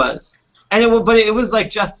totally was. And it was like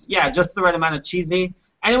just the right amount of cheesy.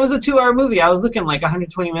 And it was a 2-hour movie. I was looking like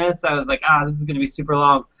 120 minutes. I was like, this is going to be super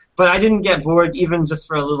long. But I didn't get bored even just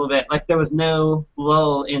for a little bit. Like, there was no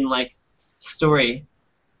lull in, like, story.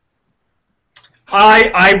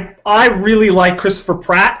 I really like Christopher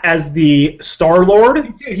Pratt as the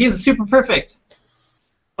Star-Lord. He's super perfect.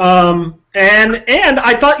 And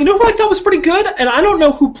I thought, you know who I thought was pretty good? And I don't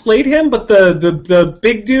know who played him, but the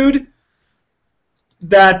big dude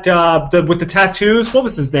that with the tattoos, what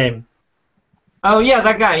was his name? Oh yeah,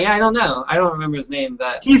 that guy. Yeah, I don't know. I don't remember his name,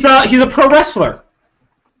 but he's a pro wrestler.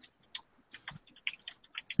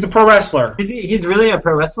 He's a pro wrestler. He's really a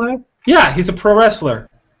pro wrestler? Yeah, he's a pro wrestler.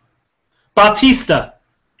 Batista.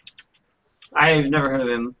 I've never heard of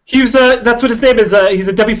him. That's what his name is. He's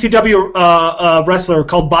a WCW wrestler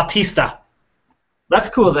called Batista. That's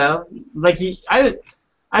cool though. Like I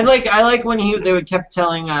like when they would kept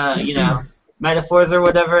telling metaphors or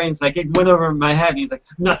whatever, and it's like it went over my head. And he's like,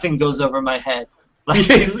 nothing goes over my head. Like,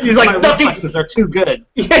 he's like, nothing. Reflexes are too good.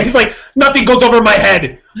 Yeah, he's like, nothing goes over my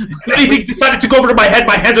head. If anything decided to go over my head,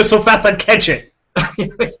 my hands are so fast I'd catch it.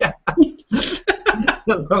 Yeah.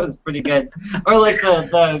 That was pretty good. Or like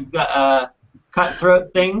the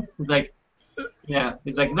cutthroat thing. He's like, I'm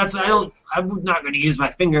not going to use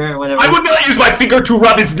my finger or whatever. I would not use my finger to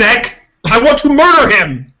rub his neck. I want to murder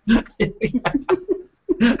him.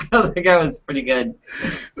 I think that was pretty good.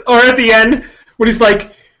 Or at the end, when he's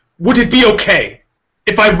like, would it be okay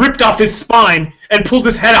if I ripped off his spine and pulled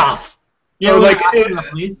his head off? Yeah, like the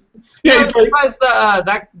police. Yeah, I'm surprised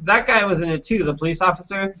that guy was in it too, the police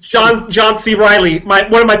officer. John C. Reilly,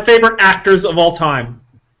 one of my favorite actors of all time.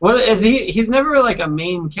 Well, is he? He's never like a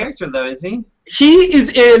main character though, is he? He is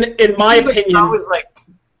in my opinion, always like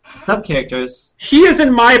sub characters. He is,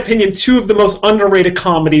 in my opinion, two of the most underrated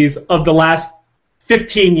comedies of the last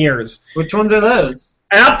 15 years. Which ones are those?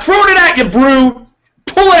 And I'm throwing it at you, Brew.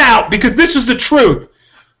 Pull it out, because this is the truth.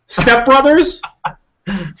 Step Brothers.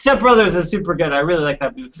 Step Brothers is super good. I really like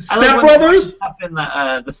that movie. Step Brothers. Up in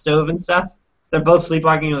the stove and stuff. They're both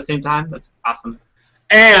sleepwalking at the same time. That's awesome.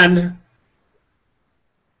 And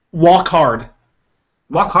Walk Hard.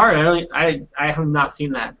 Walk Hard. I have not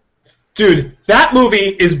seen that. Dude, that movie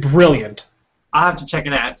is brilliant. I'll have to check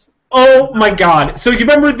it out. Oh my God! So you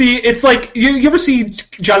remember it's like you ever see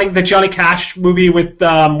the Johnny Cash movie with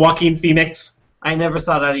Joaquin Phoenix? I never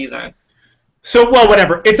saw that either. So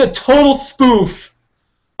whatever. It's a total spoof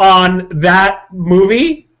on that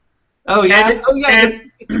movie. Oh yeah.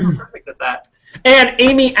 He's super perfect at that. And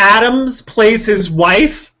Amy Adams plays his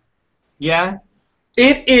wife. Yeah.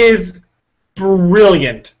 It is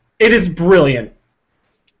brilliant. It is brilliant.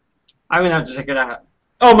 I'm gonna have to check it out.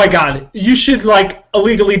 Oh my God! You should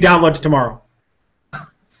illegally download it tomorrow.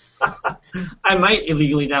 I might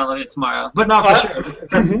illegally download it tomorrow, but not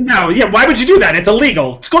for sure. No, yeah. Why would you do that? It's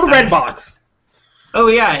illegal. Let's go to Redbox. Oh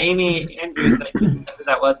yeah, Amy Andrews. I didn't know who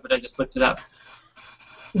that was, but I just looked it up.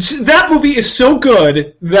 That movie is so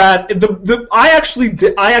good that I actually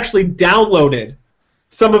downloaded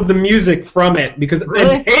some of the music from it because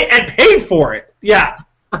really? and paid for it. Yeah.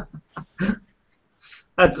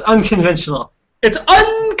 That's unconventional. It's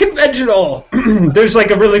unconventional. There's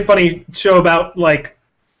a really funny show about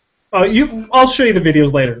I'll show you the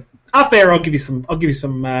videos later. Off air, I'll give you some. I'll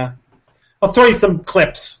throw you some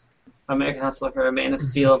clips. American Hustler, Man of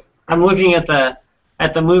Steel. I'm looking at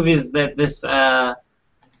the movies that this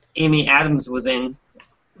Amy Adams was in.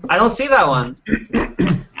 I don't see that one.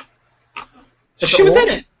 She was in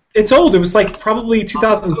it. It's old. It was probably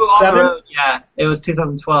 2007. Yeah, it was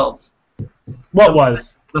 2012. What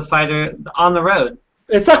was? The Fighter on the Road.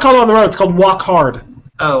 It's not called On the Road. It's called Walk Hard.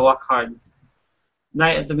 Oh, Walk Hard.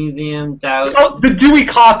 Night at the Museum. Doubt. Oh, the Dewey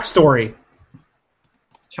Cox story.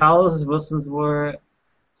 Charles Wilson's War.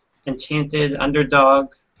 Enchanted.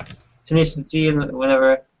 Underdog. Tenacious D and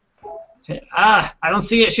whatever. I don't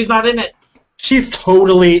see it. She's not in it. She's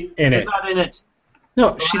totally in it. She's not in it.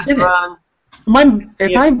 No, she's in it. Am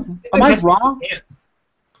I wrong? Yeah.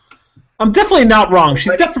 I'm definitely not wrong.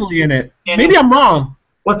 She's definitely in it. Maybe I'm wrong.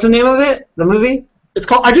 What's the name of it? The movie? It's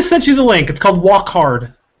called. I just sent you the link. It's called Walk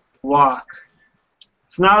Hard. Walk.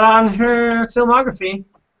 It's not on her filmography.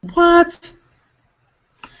 What?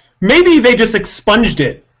 Maybe they just expunged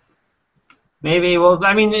it. Maybe. Well,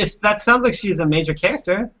 I mean, if that sounds like she's a major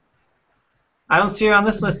character. I don't see her on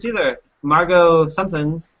this list either. Margot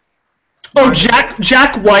something. Oh,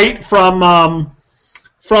 Jack White from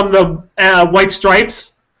the White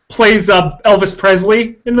Stripes plays Elvis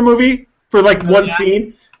Presley in the movie. for like one yeah.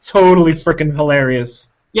 scene. Totally freaking hilarious.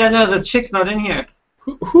 Yeah, no, the chick's not in here.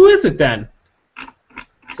 Who is it then?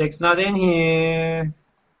 Chick's not in here.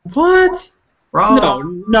 What?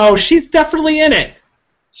 Wrong. No, she's definitely in it.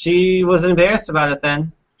 She was embarrassed about it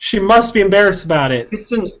then. She must be embarrassed about it.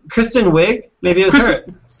 Kristen Wiig? Maybe it was her.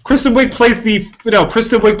 Kristen Wiig plays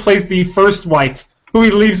the first wife, who he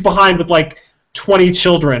leaves behind with like 20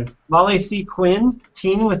 children. Molly C. Quinn,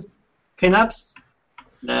 teen with pinups?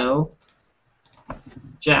 No.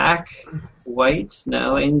 Jack White?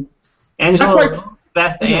 No. Angela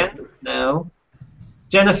Beth Ann? No.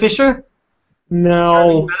 Jenna Fisher?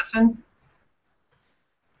 No. Madison?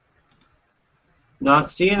 Not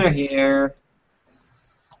seeing her here.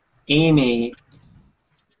 Amy.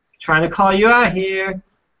 Trying to call you out here.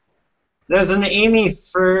 There's an Amy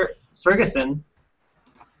Ferguson.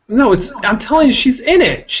 No, I'm telling you, she's in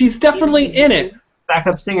it. She's definitely in it.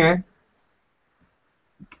 Backup singer.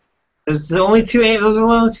 Those are the only two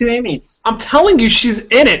Amy's. I'm telling you, she's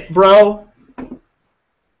in it, bro.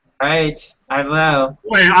 Alright, I don't know.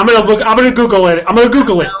 Wait, I'm gonna Google it.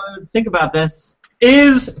 Think about this.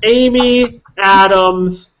 Is Amy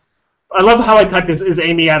Adams... I love how I typed this, is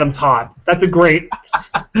Amy Adams hot? That's a great...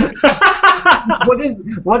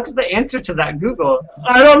 What's the answer to that, Google?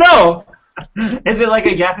 I don't know. Is it like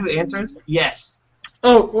a Yahoo Answers? Yes.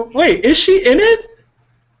 Oh, wait, is she in it?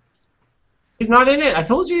 He's not in it, I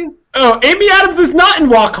told you. Oh, Amy Adams is not in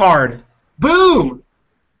Walk Hard. Boom!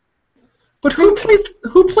 But who plays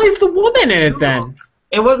the woman in it then?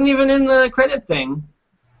 It wasn't even in the credit thing.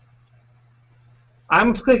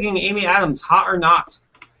 I'm clicking Amy Adams, hot or not.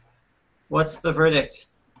 What's the verdict?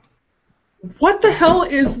 What the hell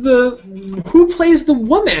is who plays the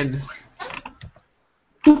woman?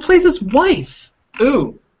 Who plays his wife?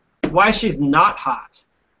 Ooh, why she's not hot.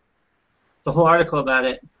 It's a whole article about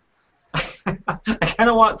it. I kind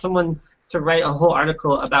of want someone to write a whole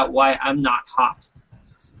article about why I'm not hot.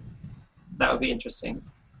 That would be interesting.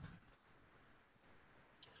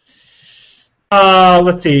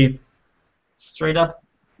 Let's see. Straight up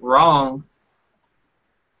wrong.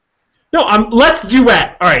 No, Let's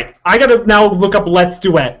Duet. All right, I gotta now look up Let's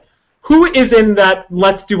Duet. Who is in that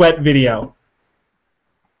Let's Duet video?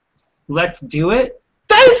 Let's do it?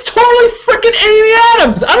 That is totally freaking Amy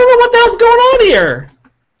Adams! I don't know what the hell's going on here!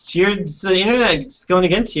 It's the internet is going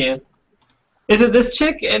against you. Is it this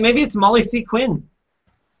chick? Maybe it's Molly C. Quinn.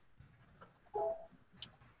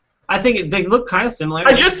 I think they look kind of similar.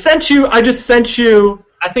 I just sent you I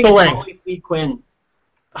think the it's link. Molly C. Quinn.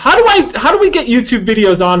 How do we get YouTube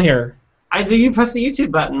videos on here? You press the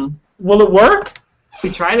YouTube button. Will it work? We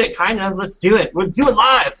tried it, kind of. Let's do it. Let's do it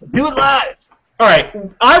live. Do it live. All right.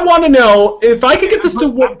 I want to know if I could get this to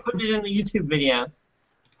work. I'm putting it in the YouTube video.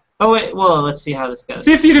 Oh wait. Well, let's see how this goes.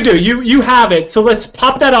 See if you can do. You have it. So let's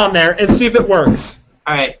pop that on there and see if it works.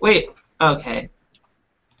 All right. Wait. Okay.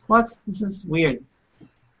 What? This is weird.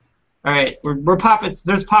 All right. We're popping.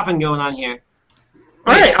 There's popping going on here.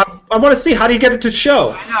 All right. I want to see. How do you get it to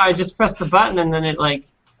show? I know. I just pressed the button and then it like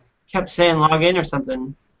kept saying log in or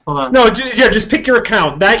something. Hold on. No. Yeah. Just pick your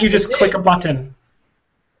account. That you just click a button.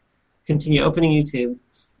 Continue opening YouTube.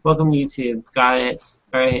 Welcome to YouTube. Got it.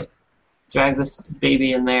 All right. Drag this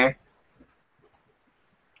baby in there.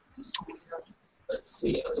 Let's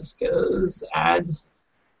see how this goes. Add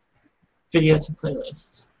video to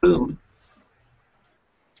playlist. Boom.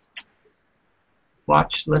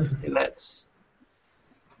 Watch. Let's do it.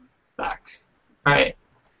 Back. All right.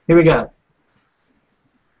 Here we go.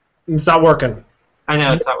 It's not working. I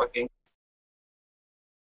know it's not working.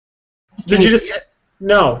 Did you just hit?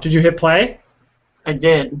 No. Did you hit play? I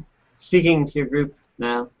did. Speaking to your group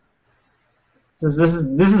now. This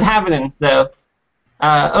is happening though.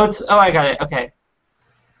 I got it. Okay.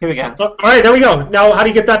 Here we go. All right, there we go. Now, how do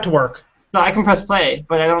you get that to work? So I can press play,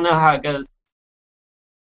 but I don't know how it goes.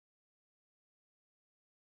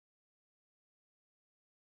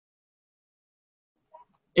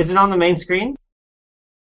 Is it on the main screen?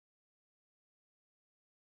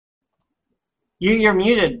 You're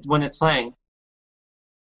muted when it's playing.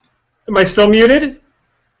 Am I still muted?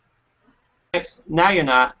 Now you're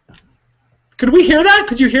not. Could we hear that?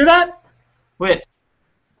 Could you hear that? Wait.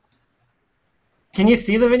 Can you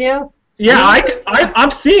see the video? Yeah,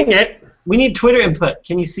 I'm seeing it. We need Twitter input.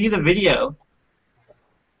 Can you see the video?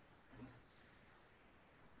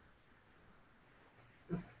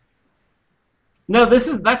 No,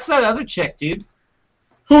 that's that other chick, dude.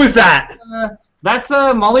 Who is that? That's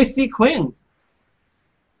Molly C. Quinn.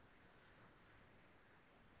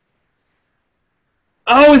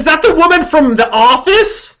 Oh, is that the woman from The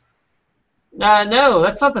Office? No,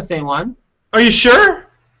 that's not the same one. Are you sure?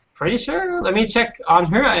 Pretty sure. Let me check on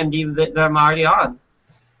her IMDb that I'm already on.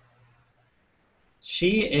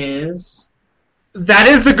 She is... That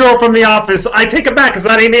is the girl from The Office. I take it back. It's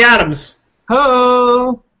not Amy Adams.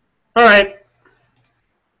 Ho! All right.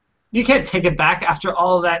 You can't take it back after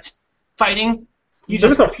all that fighting.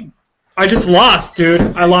 I just lost, dude.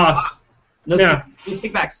 I lost. No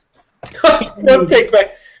take backs. No take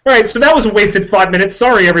back. All right, so that was a wasted 5 minutes.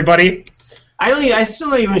 Sorry, everybody. I still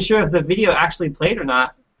not even sure if the video actually played or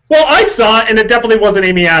not. Well, I saw it, and it definitely wasn't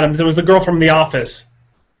Amy Adams. It was the girl from The Office.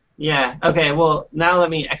 Yeah. Okay. Well, now let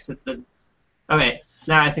me exit the. Okay.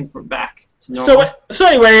 Now I think we're back to normal. So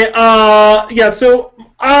anyway, just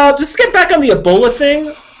to get back on the Ebola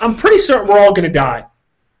thing, I'm pretty certain we're all gonna die.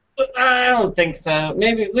 I don't think so.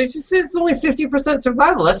 Maybe it's only 50%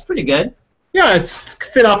 survival. That's pretty good. Yeah, it's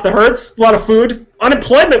fit off the herds. A lot of food.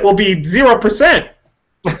 Unemployment will be 0%.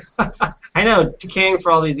 I know, caring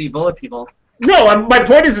for all these Ebola people. No, my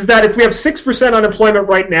point is that if we have 6% unemployment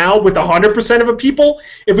right now with 100% of the people,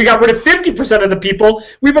 if we got rid of 50% of the people,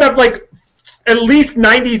 we would have like at least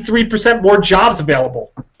 93% more jobs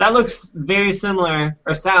available. That looks very similar,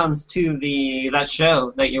 or sounds to that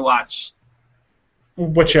show that you watch.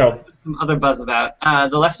 What show? Some other buzz about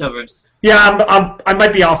The Leftovers. Yeah, I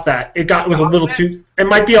might be off that. It was a little too. It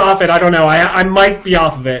might be off it. I don't know. I might be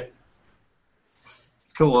off of it.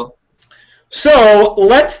 It's cool. So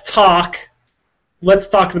let's talk. Let's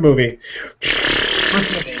talk the movie.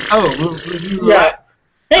 Review Roulette.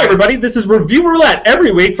 Hey everybody, this is Review Roulette.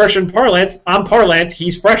 Every week, fresh in Parlance. I'm Parlance.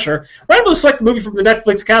 He's Fresher. We're able to select the movie from the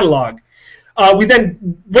Netflix catalog. We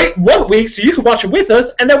then wait 1 week so you can watch it with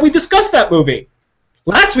us, and then we discuss that movie.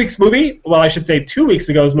 Last week's movie, well, I should say 2 weeks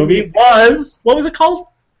ago's movie, was, what was it called?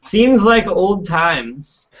 Seems Like Old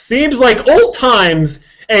Times. Seems Like Old Times,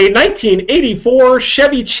 a 1984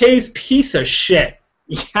 Chevy Chase piece of shit.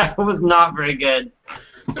 Yeah, it was not very good.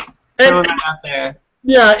 And, out there.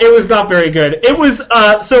 Yeah, it was not very good. It was,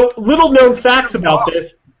 so little known facts about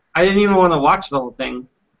this. I didn't even want to watch the whole thing.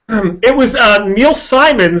 It was Neil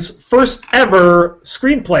Simon's first ever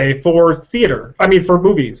screenplay for for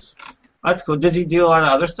movies. That's cool. Did he do a lot of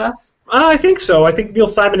other stuff? I think so. I think Neil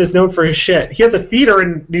Simon is known for his shit. He has a theater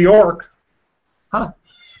in New York. Huh.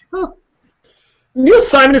 Neil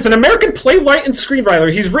Simon is an American playwright and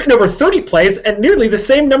screenwriter. He's written over 30 plays and nearly the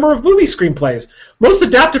same number of movie screenplays, most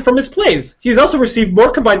adapted from his plays. He's also received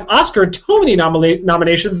more combined Oscar and Tony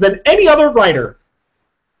nominations than any other writer.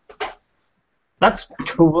 That's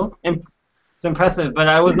cool. It's impressive, but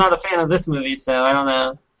I was not a fan of this movie, so I don't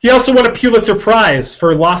know. He also won a Pulitzer Prize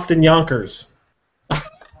for Lost in Yonkers.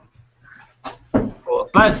 Cool.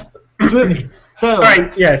 But this movie. So, all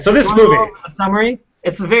right, yeah. So this movie. A summary.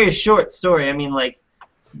 It's a very short story. I mean, like,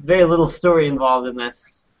 very little story involved in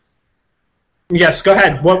this. Yes, go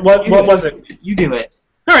ahead. What was it? You do it.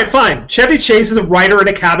 All right, fine. Chevy Chase is a writer in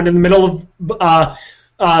a cabin in the middle of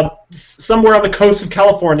somewhere on the coast of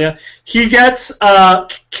California. He gets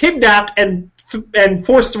kidnapped and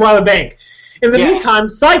forced to rob a bank. In the meantime,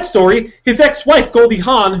 side story, his ex-wife, Goldie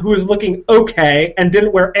Hawn, who is looking okay and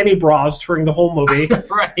didn't wear any bras during the whole movie,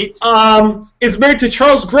 right. Is married to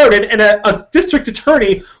Charles Grodin and a district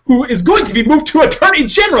attorney who is going to be moved to attorney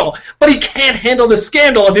general, but he can't handle the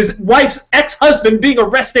scandal of his wife's ex-husband being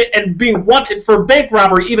arrested and being wanted for bank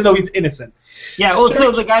robbery, even though he's innocent. Yeah, well,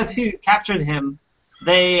 so the guys who captured him,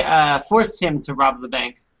 they forced him to rob the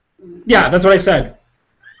bank. Yeah, that's what I said.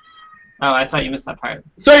 Oh, I thought you missed that part.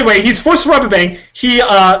 So anyway, he's forced to rob a bank. He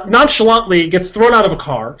nonchalantly gets thrown out of a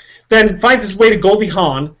car, then finds his way to Goldie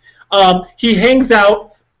Hawn. He hangs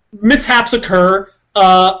out. Mishaps occur.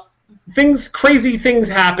 Crazy things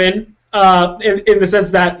happen in the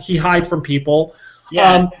sense that he hides from people.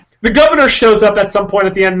 Yeah. The governor shows up at some point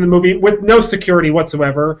at the end of the movie with no security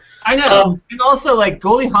whatsoever. I know. And also, like,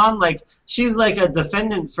 Goldie Hawn, like, she's like a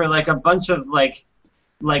defendant for like a bunch of like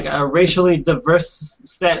a racially diverse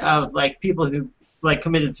set of like people who like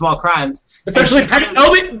committed small crimes. Essentially,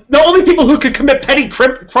 the only people who could commit petty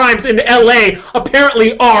crimes in L.A.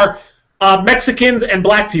 apparently are Mexicans and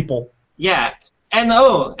black people. Yeah, and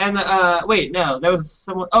wait, no, there was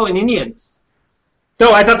someone. Oh, and Indians.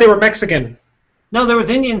 No, I thought they were Mexican. No, there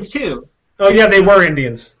was Indians too. Oh yeah, they were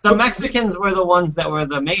Indians. The Mexicans were the ones that were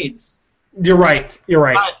the maids. You're right.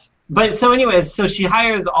 But so anyways, so she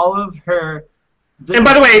hires all of her. And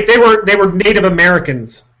by the way, they were Native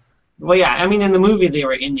Americans. Well, yeah, I mean in the movie they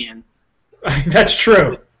were Indians. That's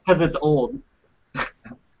true. Because it's old.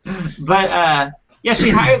 But yeah,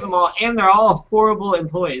 she hires them all, and they're all horrible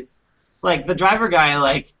employees. Like the driver guy,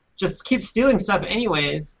 like just keeps stealing stuff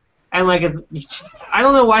anyways, and like I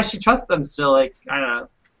don't know why she trusts them still. Like I don't know,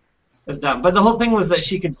 it's dumb. But the whole thing was that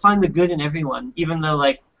she could find the good in everyone, even though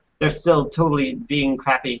like they're still totally being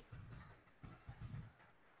crappy.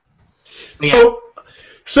 But yeah.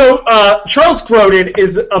 So Charles Grodin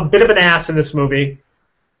is a bit of an ass in this movie.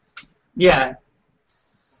 Yeah.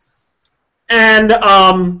 And hold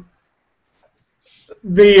on,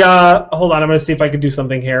 I'm going to see if I can do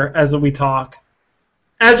something here as we talk.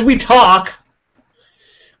 His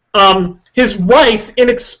wife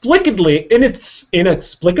inexplicably,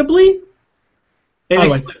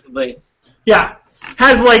 yeah,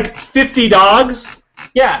 has like 50 dogs.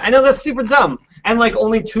 Yeah, I know, that's super dumb. And like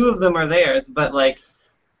only 2 of them are theirs, but like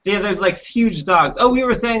there's like huge dogs. Oh, we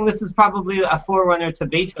were saying this is probably a forerunner to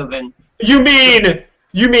Beethoven. You mean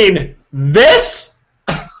this?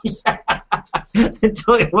 Yeah.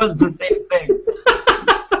 Until it was the same thing.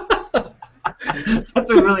 That's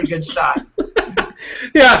a really good shot.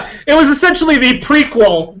 Yeah, it was essentially the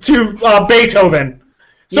prequel to Beethoven.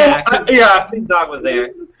 So yeah, the dog was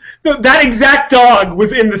there. That exact dog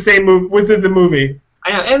was in the same movie. Was in the movie.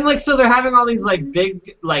 I know, and like so they're having all these like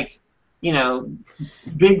big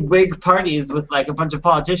big wig parties with like a bunch of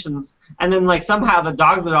politicians, and then like somehow the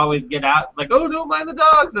dogs would always get out, like, oh, don't mind the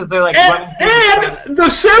dogs, as they're like and the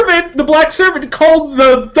servant, the black servant, called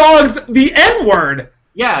the dogs the N-word.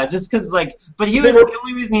 Yeah, just because like, but the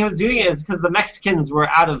only reason he was doing it is because the Mexicans were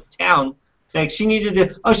out of town. Like she needed to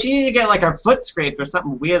get like her foot scraped or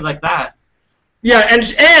something weird like that. Yeah,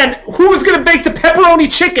 and who was gonna bake the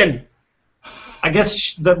pepperoni chicken? I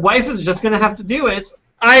guess the wife is just gonna have to do it.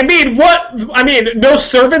 I mean, no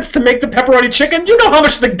servants to make the pepperoni chicken? You know how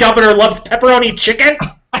much the governor loves pepperoni chicken?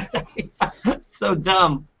 So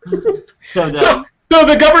dumb. So dumb. So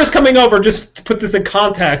the governor's coming over, just to put this in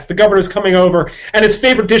context, the governor's coming over, and his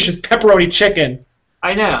favorite dish is pepperoni chicken.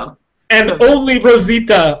 I know. And only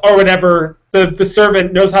Rosita, or whatever, the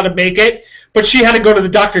servant, knows how to make it, but she had to go to the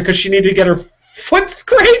doctor because she needed to get her foot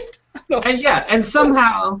scraped? And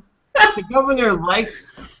somehow the governor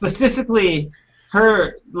likes specifically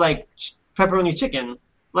her, like, pepperoni chicken.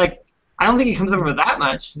 Like, I don't think he comes over that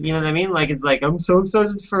much. You know what I mean? Like, it's like, I'm so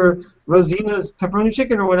excited for Rosina's pepperoni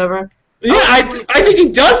chicken or whatever. Yeah, I think he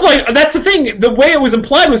does like. That's the thing. The way it was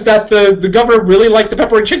implied was that the governor really liked the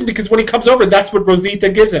pepperoni chicken because when he comes over, that's what Rosita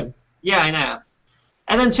gives him. Yeah, I know.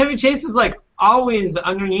 And then Chevy Chase was like always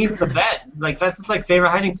underneath the bed. Like that's his like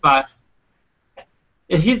favorite hiding spot.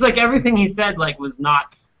 He's like everything he said like was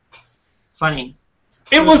not funny.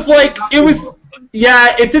 It was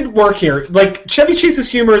yeah, it didn't work here. Like Chevy Chase's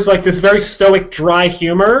humor is like this very stoic, dry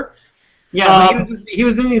humor. Yeah, he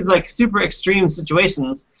was in these like super extreme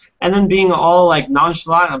situations. And then being all like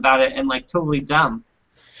nonchalant about it and like totally dumb.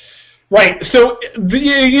 Right. So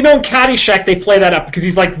you know, in Caddyshack they play that up because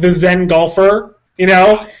he's like the Zen golfer. You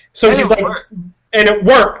know. So he's like, and it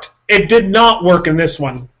worked. It did not work in this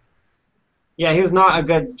one. Yeah, he was not a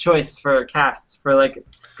good choice for cast for like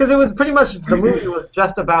because it was pretty much the movie was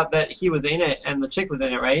just about that he was in it and the chick was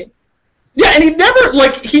in it, right? Yeah, and he never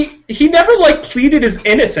like he never like pleaded his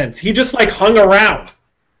innocence. He just like hung around.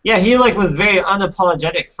 Yeah, he like was very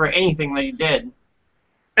unapologetic for anything that he did.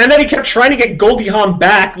 And then he kept trying to get Goldie Hawn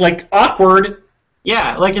back, like awkward.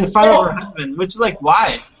 Yeah, like in front of her husband, which is like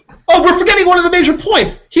why? Oh, we're forgetting one of the major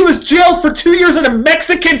points. He was jailed for 2 years in a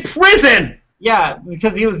Mexican prison. Yeah,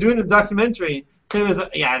 because he was doing a documentary. So it was I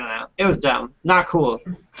don't know. It was dumb. Not cool.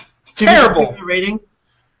 Terrible. Rating?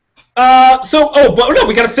 But no,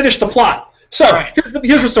 we got to finish the plot. So right.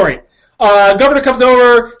 here's the story. Governor comes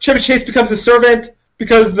over. Chevy Chase becomes his servant.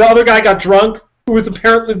 Because the other guy got drunk, who was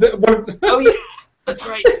apparently one of the... Oh, yeah, that's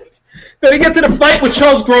right. Then he gets in a fight with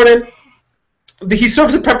Charles Grodin. He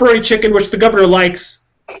serves a pepperoni chicken, which the governor likes.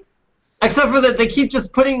 Except for that they keep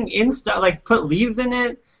just putting in stuff, like, put leaves in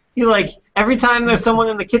it. He, like, every time there's someone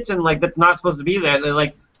in the kitchen, like, that's not supposed to be there, they,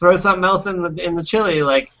 like, throw something else in the chili,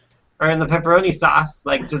 like, or in the pepperoni sauce,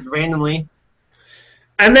 like, just randomly.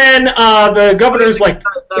 And then the governor's like...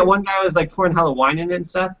 That one guy was like pouring hella wine in it and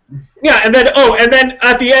stuff. Yeah, and then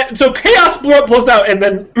at the end, so chaos blows out, and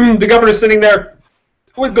then the governor's sitting there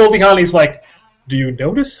with Goldie Hawn. He's like, "Do you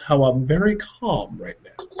notice how I'm very calm right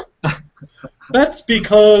now? That's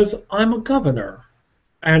because I'm a governor,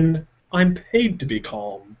 and I'm paid to be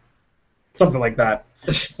calm." Something like that.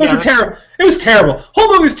 It was terrible. Whole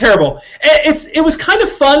movie was terrible. It was kind of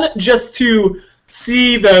fun just to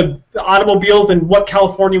see the automobiles and what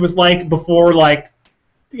California was like before, like,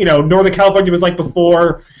 you know, Northern California was like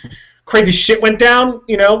before crazy shit went down.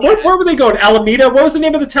 You know, where were they going? Alameda? What was the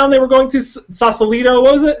name of the town they were going to? Sausalito?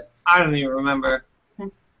 What was it? I don't even remember.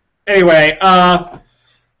 Anyway,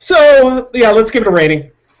 so yeah, let's give it a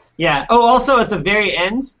rating. Yeah. Oh, also at the very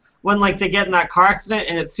end, when like they get in that car accident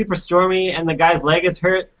and it's super stormy and the guy's leg is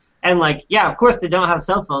hurt, and like, yeah, of course they don't have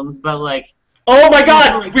cell phones, but like Oh my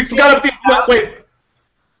God! We forgot about the wait.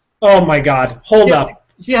 Oh my God! Hold up.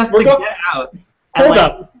 She has to get out. Hold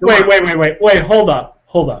up. Wait. Hold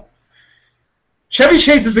up. Chevy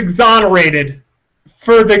Chase is exonerated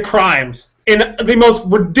for the crimes in the most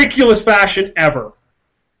ridiculous fashion ever.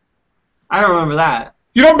 I don't remember that.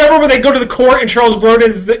 You don't remember when they go to the court and Charles Grodin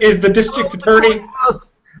is the district attorney?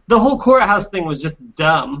 The whole courthouse thing was just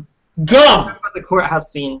dumb. Dumb. I remember the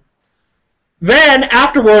courthouse scene. Then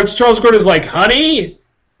afterwards, Charles Grodin's like, "Honey,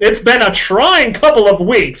 it's been a trying couple of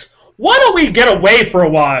weeks. Why don't we get away for a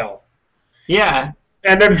while?" Yeah.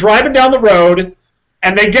 And they're driving down the road,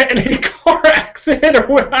 and they get in a car accident, or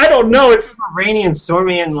what, I don't know. It's rainy and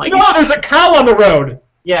stormy and like. No, there's a cow on the road.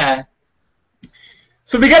 Yeah.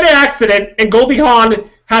 So they get in an accident, and Goldie Hawn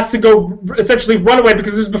has to go essentially run away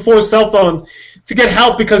because this is before cell phones to get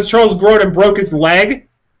help because Charles Grodin broke his leg,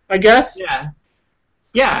 I guess. Yeah.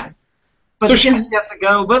 Yeah. But so she has to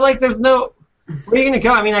go. But like, there's no. Where are you gonna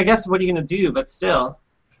go? I mean, I guess what are you gonna do? But still.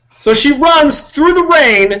 So she runs through the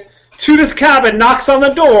rain to this cabin, knocks on the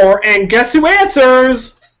door, and guess who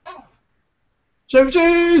answers? Chevy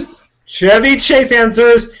Chase. Chevy Chase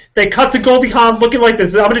answers. They cut to Goldie Hawn looking like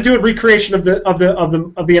this. I'm going to do a recreation of the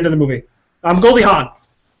end of the movie. I'm Goldie Hawn.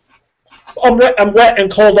 I'm wet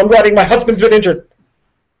and cold. I'm running. My husband's been injured.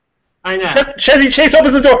 I know. Chevy Chase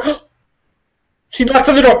opens the door. She knocks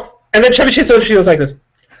on the door, and then Chevy Chase goes like this.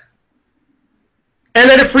 And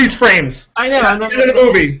then it freeze frames. I know. That's the end of the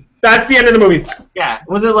movie. That's the end of the movie. Yeah.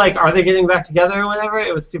 Was it like, are they getting back together or whatever?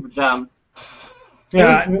 It was super dumb.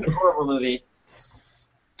 Yeah. It was a horrible movie.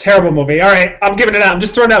 Terrible movie. All right, I'm giving it out. I'm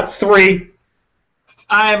just throwing out 3.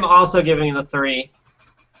 I'm also giving it a 3.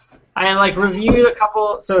 I like reviewed a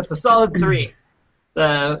couple, so it's a solid 3.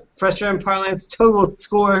 The Fresher and Parlance total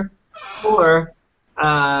score for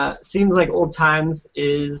Seems Like Old Times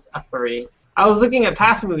is a 3. I was looking at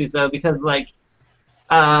past movies though because like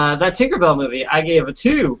that Tinkerbell movie I gave a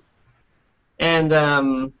 2,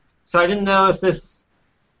 and so I didn't know if this.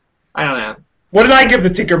 I don't know. What did I give the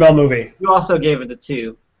Tinkerbell movie? You also gave it a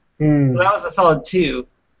 2. So that was a solid 2.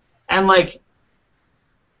 And, like,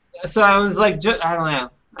 so I was like, I don't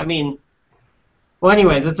know. I mean, well,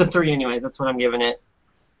 anyways, it's a 3 anyways. That's what I'm giving it.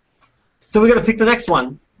 So we got to pick the next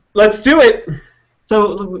one. Let's do it.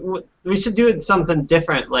 So we should do it something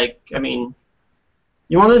different. Like, I mean,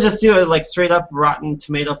 you want to just do it, like, straight up Rotten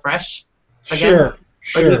Tomato Fresh? Again?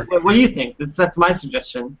 Sure. What do you think? That's my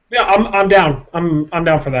suggestion. Yeah, I'm down. I'm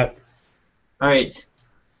down for that. All right.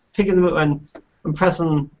 Picking the I'm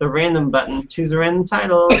pressing the random button. Choose a random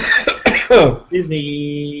title.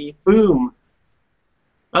 Busy. Boom.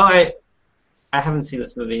 Oh, I haven't seen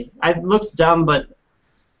this movie. It looks dumb, but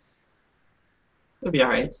it'll be all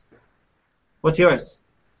right. What's yours?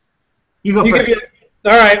 You go first.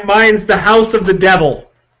 All right, mine's The House of the Devil.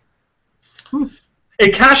 A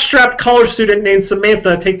cash-strapped college student named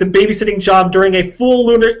Samantha takes a babysitting job during a full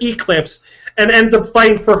lunar eclipse and ends up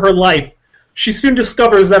fighting for her life. She soon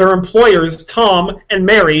discovers that her employers, Tom and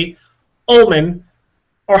Mary Ullman,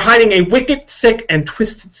 are hiding a wicked, sick, and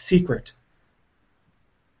twisted secret.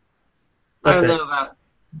 That's I don't know about.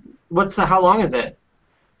 How long is it?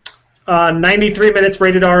 93 minutes,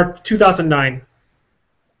 rated R, 2009.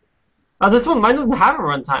 Oh, this one, mine doesn't have a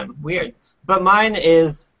runtime. Weird. But mine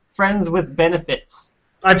is Friends with Benefits.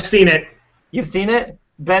 I've seen it. You've seen it?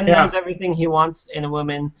 Ben knows everything he wants in a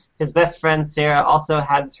woman. His best friend, Sarah, also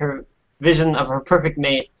has her vision of her perfect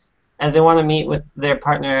mate. As they want to meet with their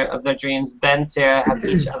partner of their dreams, Ben and Sarah have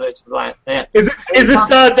each other to blind. Yeah. Is this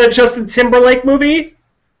the Justin Timberlake movie?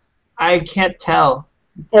 I can't tell.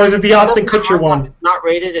 Or is it the Austin Kutcher one? Not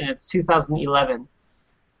rated, and it's 2011.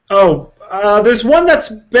 Oh, there's one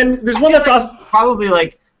that's probably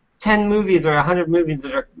like 10 movies or 100 movies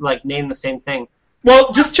that are like named the same thing.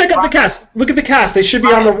 Well, just check out the cast. Look at the cast. They should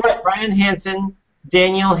be on the right. Brian Hansen,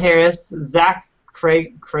 Daniel Harris, Zach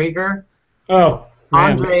Krager. Oh,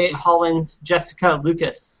 man. Andre Holland, Jessica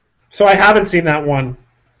Lucas. So I haven't seen that one.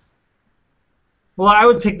 Well, I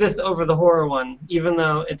would pick this over the horror one, even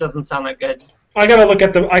though it doesn't sound that good. I gotta look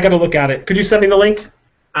at it. Could you send me the link?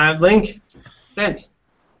 Link sent.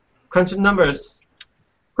 Crunching numbers.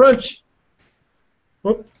 Crunch.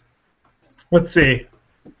 Whoop. Let's see.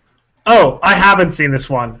 Oh, I haven't seen this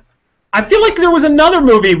one. I feel like there was another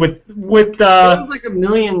movie with. There's like a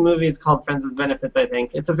million movies called Friends with Benefits. I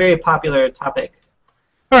think it's a very popular topic.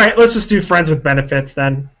 All right, let's just do Friends with Benefits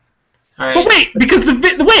then. All right. But wait, because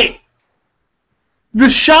the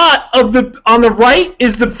shot of on the right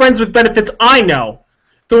is the Friends with Benefits I know,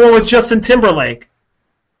 the one with Justin Timberlake.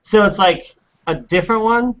 So it's like a different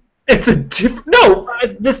one. It's a different. No,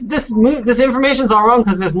 this information's all wrong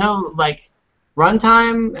because there's no like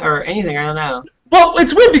runtime or anything. I don't know. Well,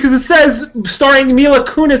 it's weird because it says starring Mila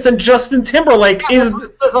Kunis and Justin Timberlake. Yeah, that's what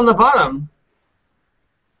it says on the bottom.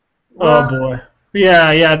 Oh boy.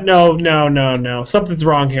 Yeah. No. Something's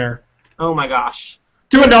wrong here. Oh my gosh.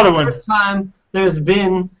 Do another one. First time there's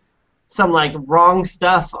been some like wrong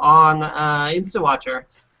stuff on InstaWatcher.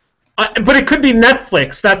 But it could be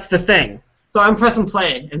Netflix. That's the thing. So I'm pressing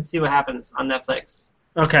play and see what happens on Netflix.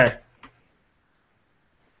 Okay.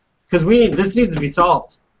 Because this needs to be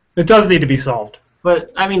solved. It does need to be solved.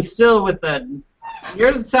 But I mean, still with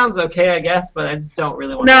yours sounds okay, I guess. But I just don't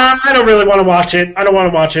really want. Nah, I don't really want to watch it. I don't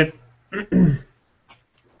want to watch it.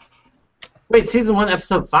 Wait, season 1,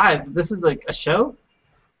 episode 5. This is like a show?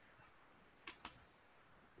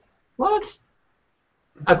 What?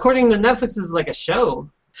 According to Netflix, this is like a show.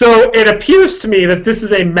 So it appears to me that this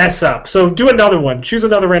is a mess up. So do another one. Choose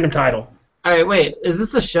another random title. All right, wait. Is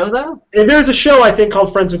this a show though? And there's a show I think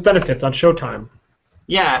called Friends with Benefits on Showtime.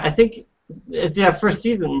 Yeah, I think it's first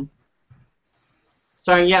season.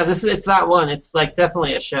 Starring it's that one. It's like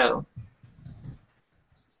definitely a show.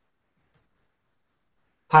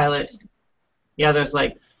 Pilot. Yeah, there's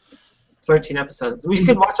like 13 episodes. We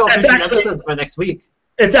could watch all 13 episodes by next week.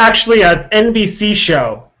 It's actually an NBC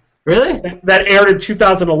show. Really? That aired in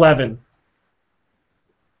 2011.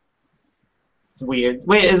 It's weird.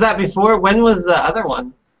 Wait, is that before? When was the other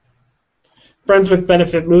one? Friends with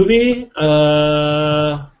Benefit movie. They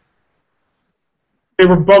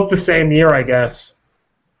were both the same year, I guess.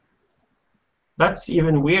 That's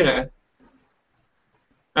even weirder.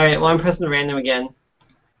 All right, well, I'm pressing random again.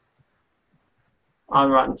 On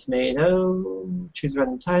Rotten Tomato, choose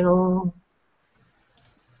random title.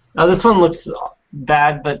 Oh, this one looks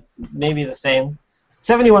bad, but maybe the same.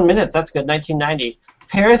 71 minutes, that's good, 1990.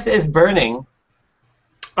 Paris is Burning.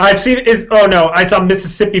 I've seen I saw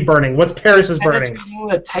Mississippi Burning. What's Paris is Burning? Penetrating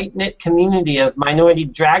the tight-knit community of minority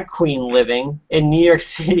drag queen living in New York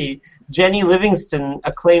City, Jenny Livingston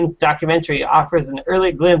acclaimed documentary offers an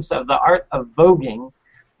early glimpse of the art of voguing,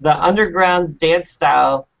 the underground dance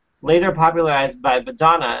style later popularized by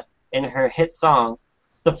Madonna in her hit song.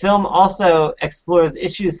 The film also explores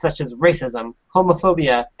issues such as racism,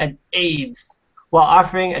 homophobia, and AIDS, while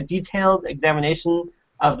offering a detailed examination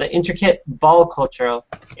of the intricate ball culture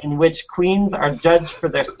in which queens are judged for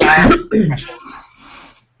their style and expression.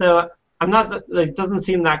 So it doesn't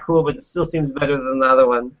seem that cool, but it still seems better than the other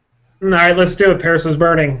one. All right, let's do it. Paris is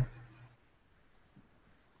Burning.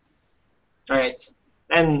 All right.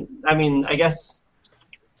 And, I mean, I guess,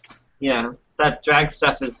 that drag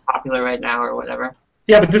stuff is popular right now or whatever.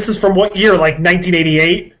 Yeah, but this is from what year? Like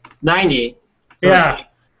 1988? 90. So yeah.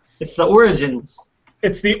 It's the origins.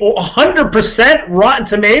 It's the 100% Rotten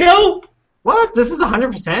Tomato? What? This is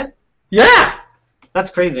 100%? Yeah. That's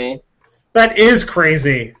crazy. That is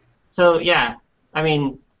crazy. So, yeah. I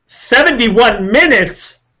mean... 71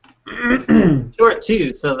 minutes? Short,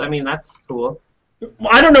 too. So, I mean, that's cool.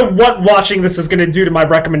 I don't know what watching this is going to do to my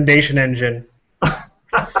recommendation engine.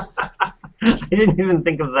 I didn't even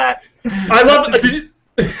think of that. I love...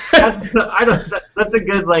 That's a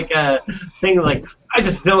good thing. Like, I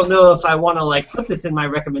just don't know if I want to put this in my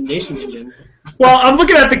recommendation engine. Well, I'm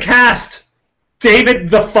looking at the cast: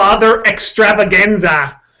 David the Father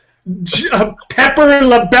Extravaganza, Pepper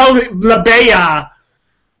LaBella,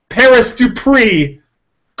 Paris Dupree,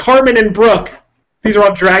 Carmen and Brooke. These are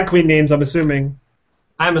all drag queen names, I'm assuming.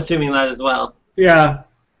 I'm assuming that as well. Yeah.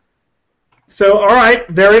 So, all right,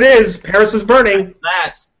 there it is. Paris is Burning.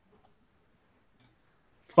 That.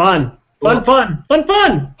 Fun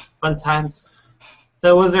times.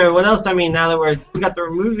 So what else? I mean, now that we got the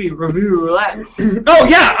movie review roulette. Oh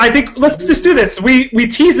yeah, I think let's just do this. We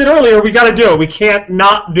teased it earlier. We got to do it. We can't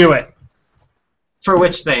not do it. For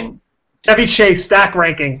which thing? Chevy Chase stack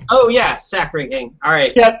ranking. Oh yeah, stack ranking. All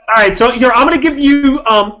right. Yeah. All right. So here I'm going to give you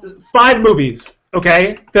 5 movies.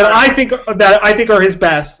 Okay. That I think are his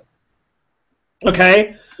best.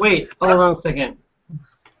 Okay. Wait. Hold on a second.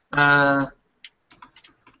 All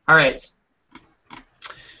right.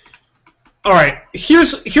 All right. Here.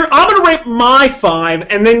 I'm going to rate my 5,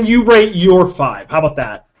 and then you rate your 5. How about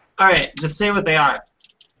that? All right. Just say what they are.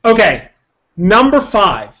 Okay. Number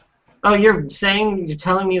 5. Oh, you're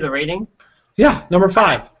telling me the rating? Yeah. Number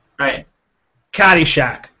 5. All right.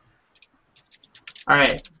 Caddyshack. All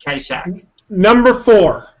right. Caddyshack. Number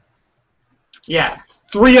 4. Yeah.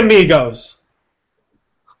 Three Amigos.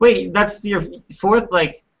 Wait, that's your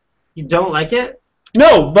 4th? You don't like it?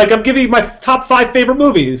 No, I'm giving you my top 5 favorite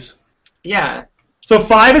movies. Yeah. So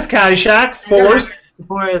 5 is Caddyshack, 4 is...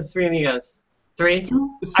 4 is Three Amigos. 3?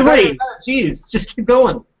 3. Jeez, just keep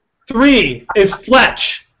going. 3 is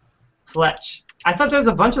Fletch. Fletch. I thought there was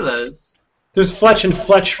a bunch of those. There's Fletch and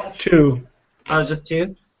Fletch 2. Oh, just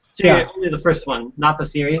 2? So Yeah. only the first one, not the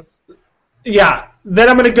series? Yeah. Then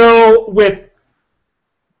I'm going to go with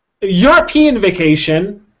European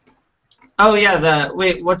Vacation. Oh, yeah,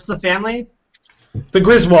 wait, what's the family? The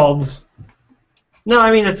Griswolds. No,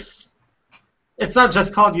 I mean, it's not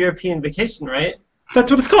just called European Vacation, right?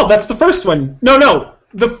 That's what it's called. That's the first one. No.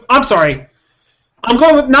 I'm sorry. I'm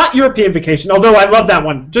going with not European Vacation, although I love that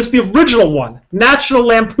one. Just the original one. National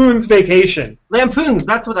Lampoon's Vacation. Lampoons,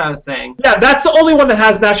 that's what I was saying. Yeah, that's the only one that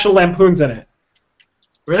has National Lampoon's in it.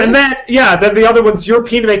 Really? And then, then the other one's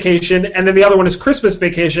European Vacation, and then the other one is Christmas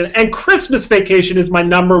Vacation. And Christmas Vacation is my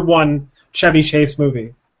 #1 Chevy Chase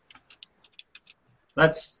movie.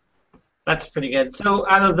 That's pretty good. So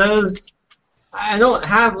out of those, I don't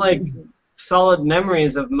have, like, solid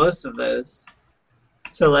memories of most of those.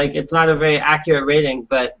 So, like, it's not a very accurate rating,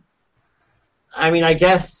 but, I mean, I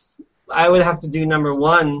guess I would have to do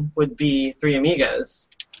 #1 would be Three Amigos.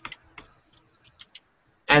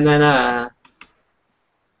 And then,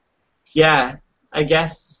 yeah, I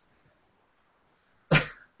guess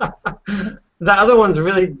the other ones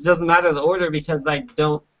really doesn't matter the order because I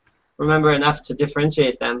don't remember enough to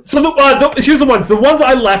differentiate them. So here's the ones. The ones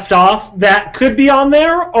I left off that could be on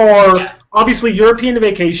there are obviously European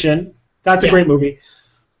Vacation. That's a great movie.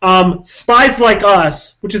 Spies Like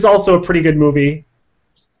Us, which is also a pretty good movie.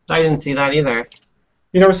 I didn't see that either.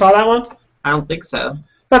 You never saw that one? I don't think so.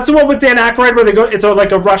 That's the one with Dan Aykroyd where they go. It's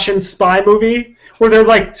like a Russian spy movie where they're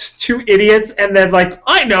like 2 idiots and they're like,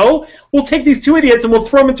 I know, we'll take these 2 idiots and we'll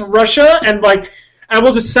throw them into Russia and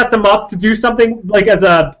we'll just set them up to do something like as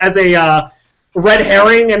a red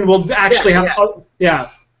herring and we'll actually have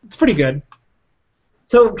it's pretty good.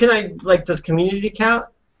 So does Community count?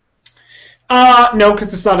 No,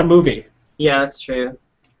 because it's not a movie. Yeah, that's true.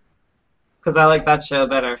 Because I like that show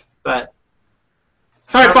better, but.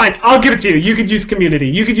 All right, fine. I'll give it to you. You could use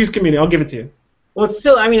Community. I'll give it to you. Well, it's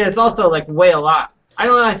still. I mean, it's also like way a lot. I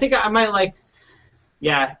don't know. I think I might like.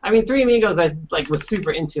 Yeah, I mean, Three Amigos. I was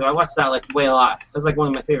super into. I watched that way a lot. It was one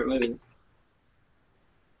of my favorite movies.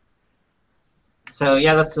 So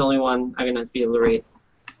yeah, that's the only one I'm gonna be able to rate.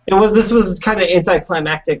 This was kind of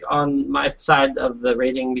anticlimactic on my side of the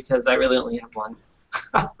rating because I really only have one.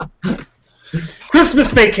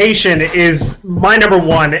 Christmas Vacation is my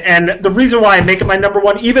 #1, and the reason why I make it my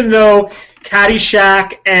 #1, even though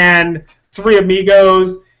Caddyshack and Three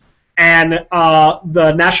Amigos and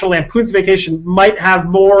the National Lampoon's Vacation might have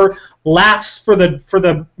more laughs for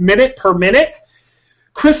the minute per minute,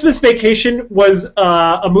 Christmas Vacation was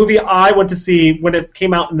a movie I went to see when it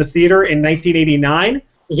came out in the theater in 1989.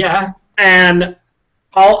 Yeah. And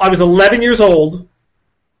I was 11 years old.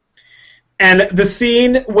 And the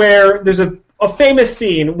scene where there's a famous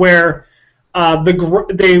scene where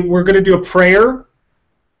they were going to do a prayer,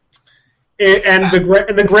 and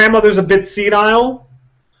the grandmother's a bit senile,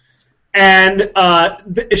 and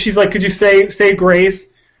she's like, "Could you say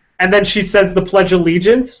grace?" And then she says the Pledge of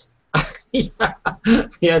Allegiance. Yeah,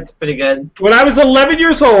 it's pretty good. When I was 11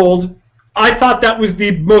 years old, I thought that was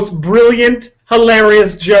the most brilliant,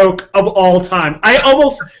 hilarious joke of all time. I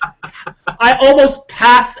almost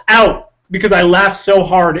passed out because I laughed so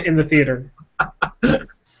hard in the theater.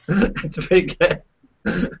 It's pretty good.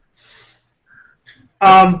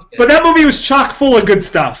 But that movie was chock full of good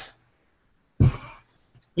stuff.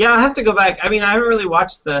 Yeah, I'll have to go back. I mean, I haven't really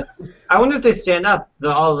watched I wonder if they stand up,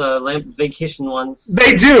 all the vacation ones.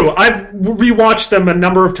 They do. I've rewatched them a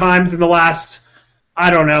number of times in the last,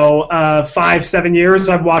 5-7 years.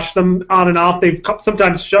 I've watched them on and off. They've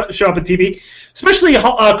sometimes show up on TV, especially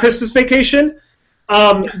Christmas Vacation.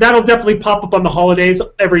 That'll definitely pop up on the holidays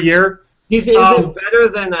every year. Is it better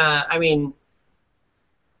than,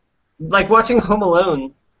 watching Home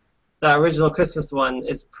Alone, the original Christmas one,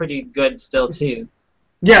 is pretty good still, too.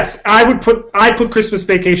 Yes, I'd put Christmas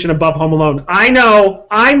Vacation above Home Alone. I know.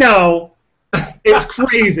 It's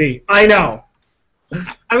crazy. I know.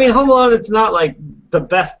 I mean, Home Alone, it's not, the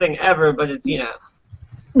best thing ever, but it's,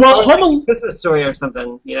 Well, Home Alone... Christmas Story or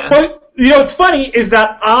something, Well, what's funny is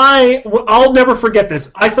that I'll never forget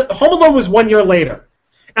this. I said Home Alone was 1 year later.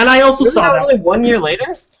 And I also saw that. Only 1 year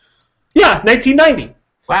later? Yeah, 1990.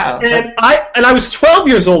 Wow. And I was 12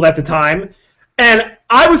 years old at the time, and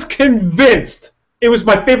I was convinced it was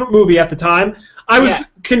my favorite movie at the time. I was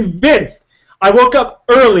convinced. I woke up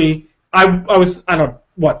early. I was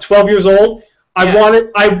 12 years old.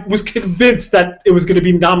 I was convinced that it was going to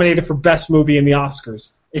be nominated for Best Movie in the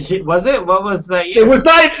Oscars. Was it? What was that year? It was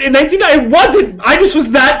not in 1990. It wasn't. I just was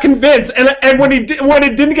that convinced. And when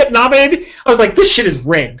it didn't get nominated, I was like, this shit is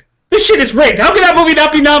rigged. This shit is rigged. How can that movie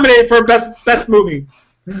not be nominated for Best Movie?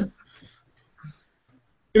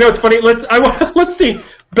 You know, it's funny. Let's see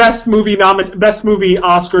best movie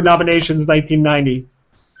Oscar nominations 1990.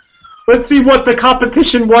 Let's see what the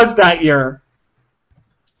competition was that year.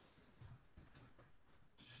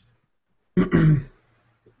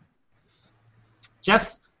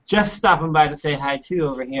 Jeff's stopping by to say hi too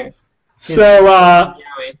over here. So,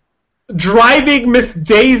 Driving Miss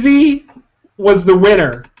Daisy was the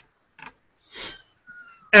winner.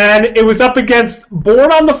 And it was up against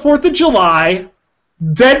Born on the 4th of July,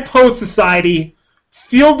 Dead Poet Society,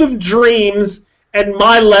 Field of Dreams, and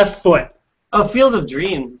My Left Foot. Oh, Field of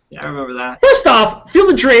Dreams. Yeah, I remember that. First off,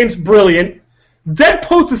 Field of Dreams, brilliant. Dead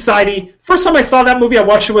Poet Society, first time I saw that movie, I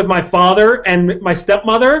watched it with my father and my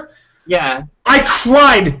stepmother. Yeah. I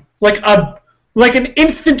cried like an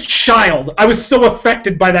infant child. I was so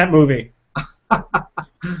affected by that movie. I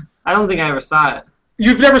don't think I ever saw it.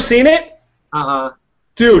 You've never seen it? Uh-uh.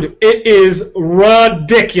 Dude, it is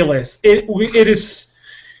ridiculous. It will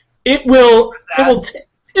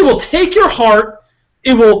take your heart.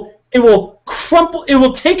 It will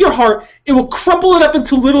take your heart. It will crumple it up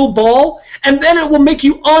into a little ball, and then it will make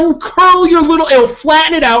you uncurl your little. It will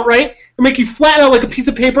flatten it out, right? It'll make you flatten out like a piece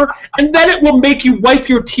of paper, and then it will make you wipe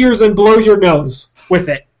your tears and blow your nose with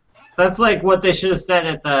it. That's like what they should have said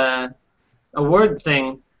at the award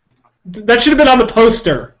thing. That should have been on the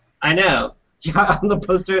poster. I know. Yeah, on the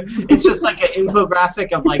poster, it's just like an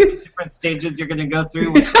infographic of like different stages you're gonna go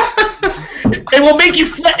through. It will make you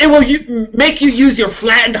make you use your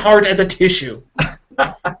flattened heart as a tissue.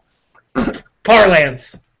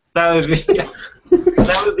 Parlance. That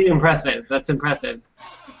would be impressive. That's impressive.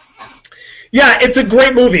 Yeah, it's a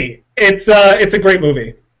great movie. It's a great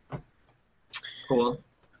movie. Cool.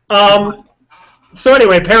 So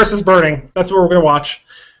anyway, Paris is Burning. That's what we're gonna watch.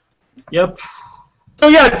 Yep. So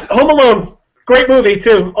yeah, Home Alone. Great movie,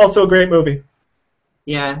 too. Also a great movie.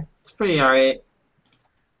 Yeah, it's pretty alright.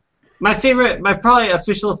 My probably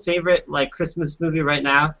official favorite, like, Christmas movie right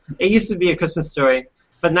now, it used to be A Christmas Story,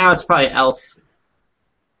 but now it's probably Elf.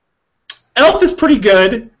 Elf is pretty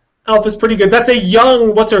good. That's a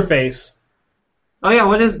young, what's-her-face? Oh, yeah,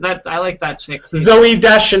 what is that? I like that chick, too. Zooey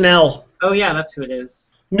Deschanel. Oh, yeah, that's who it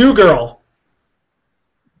is. New Girl.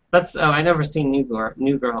 I never seen New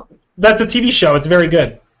Girl. That's a TV show. It's very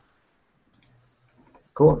good.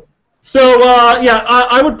 Cool. So,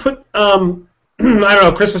 I would put, I don't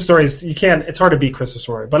know, Christmas Stories, you can't, it's hard to beat Christmas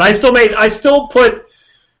Story, but I still put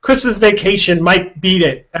Christmas Vacation might beat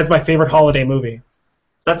it as my favorite holiday movie.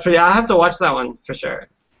 That's I'll have to watch that one, for sure.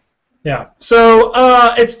 Yeah. So,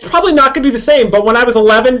 it's probably not going to be the same, but when I was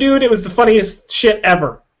 11, dude, it was the funniest shit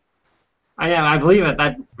ever. I know, I believe it,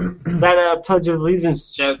 that Pledge of Allegiance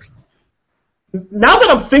joke. Now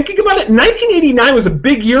that I'm thinking about it, 1989 was a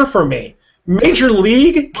big year for me. Major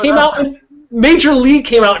League came out in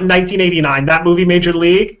 1989. That movie, Major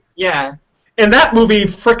League. Yeah. And that movie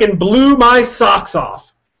frickin' blew my socks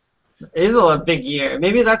off. It is a big year.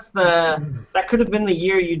 Maybe that could have been the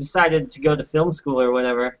year you decided to go to film school or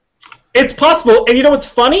whatever. It's possible. And you know what's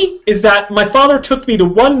funny is that my father took me to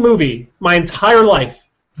one movie my entire life.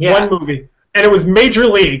 Yeah. One movie. And it was Major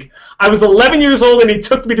League. I was 11 years old and he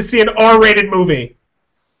took me to see an R-rated movie.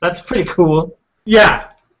 That's pretty cool. Yeah.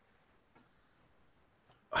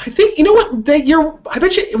 I think, you know what, that year, I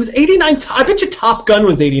bet you it was 89, I bet you Top Gun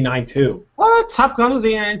was 89 too. What? Top Gun was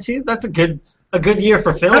 89 too? That's a good year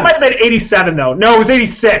for film. That might have been 87 though. No, it was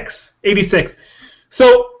 86. 86.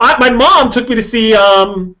 So, my mom took me to see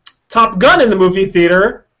Top Gun in the movie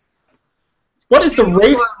theater. What is the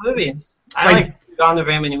rate? Movies. I like gone to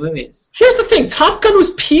very many movies. Here's the thing, Top Gun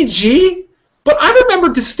was PG, but I remember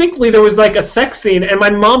distinctly there was like a sex scene, and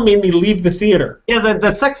my mom made me leave the theater. Yeah,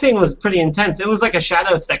 the sex scene was pretty intense. It was like a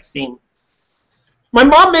shadow sex scene. My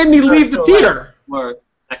mom made me leave the theater. More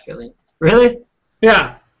accurately. Really?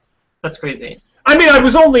 Yeah. That's crazy. I mean, I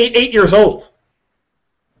was only 8 years old.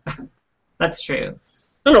 That's true.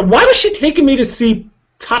 I don't know, why was she taking me to see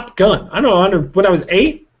Top Gun? I don't know, when I was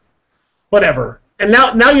 8? Whatever. And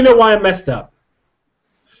now you know why I messed up.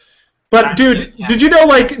 But dude, yeah. Did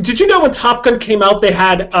you know when Top Gun came out, they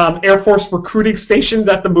had Air Force recruiting stations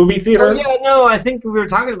at the movie theater? Oh yeah, no, I think we were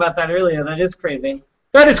talking about that earlier. That is crazy.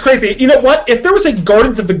 That is crazy. You know what? If there was a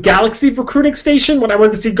Guardians of the Galaxy recruiting station when I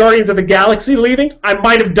went to see Guardians of the Galaxy leaving, I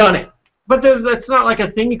might have done it. But it's not like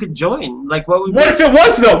a thing you could join. Like what if it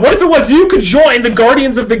was though? What if it was you could join the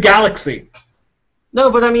Guardians of the Galaxy?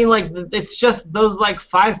 No, but I mean, like it's just those like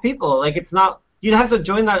 5 people. Like it's not. You'd have to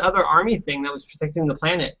join that other army thing that was protecting the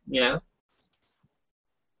planet, you know?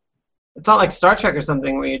 It's not like Star Trek or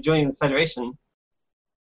something where you're joining the Federation.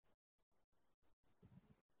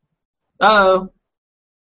 Uh-oh.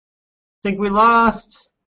 Think we lost.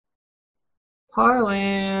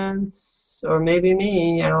 Parlance, or maybe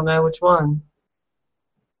me. I don't know which one.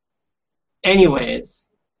 Anyways,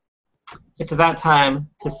 it's about time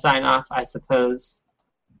to sign off, I suppose.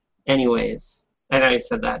 Anyways, I already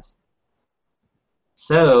said that.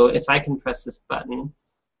 So, if I can press this button.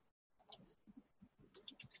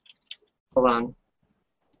 Hold on.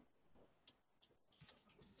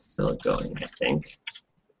 Still going, I think.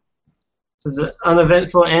 This is an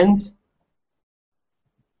uneventful end.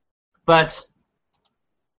 But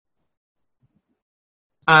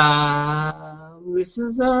this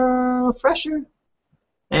is fresher.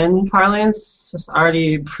 And Parlance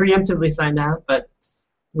already preemptively signed out, but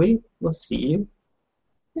we will see you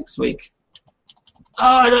next week. Oh,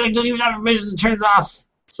 I don't even have permission to turn it off.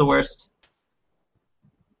 It's the worst.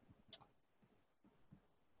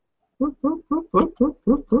 Whoop, whoop, whoop, whoop, whoop,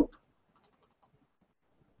 whoop, whoop.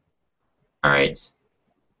 All right.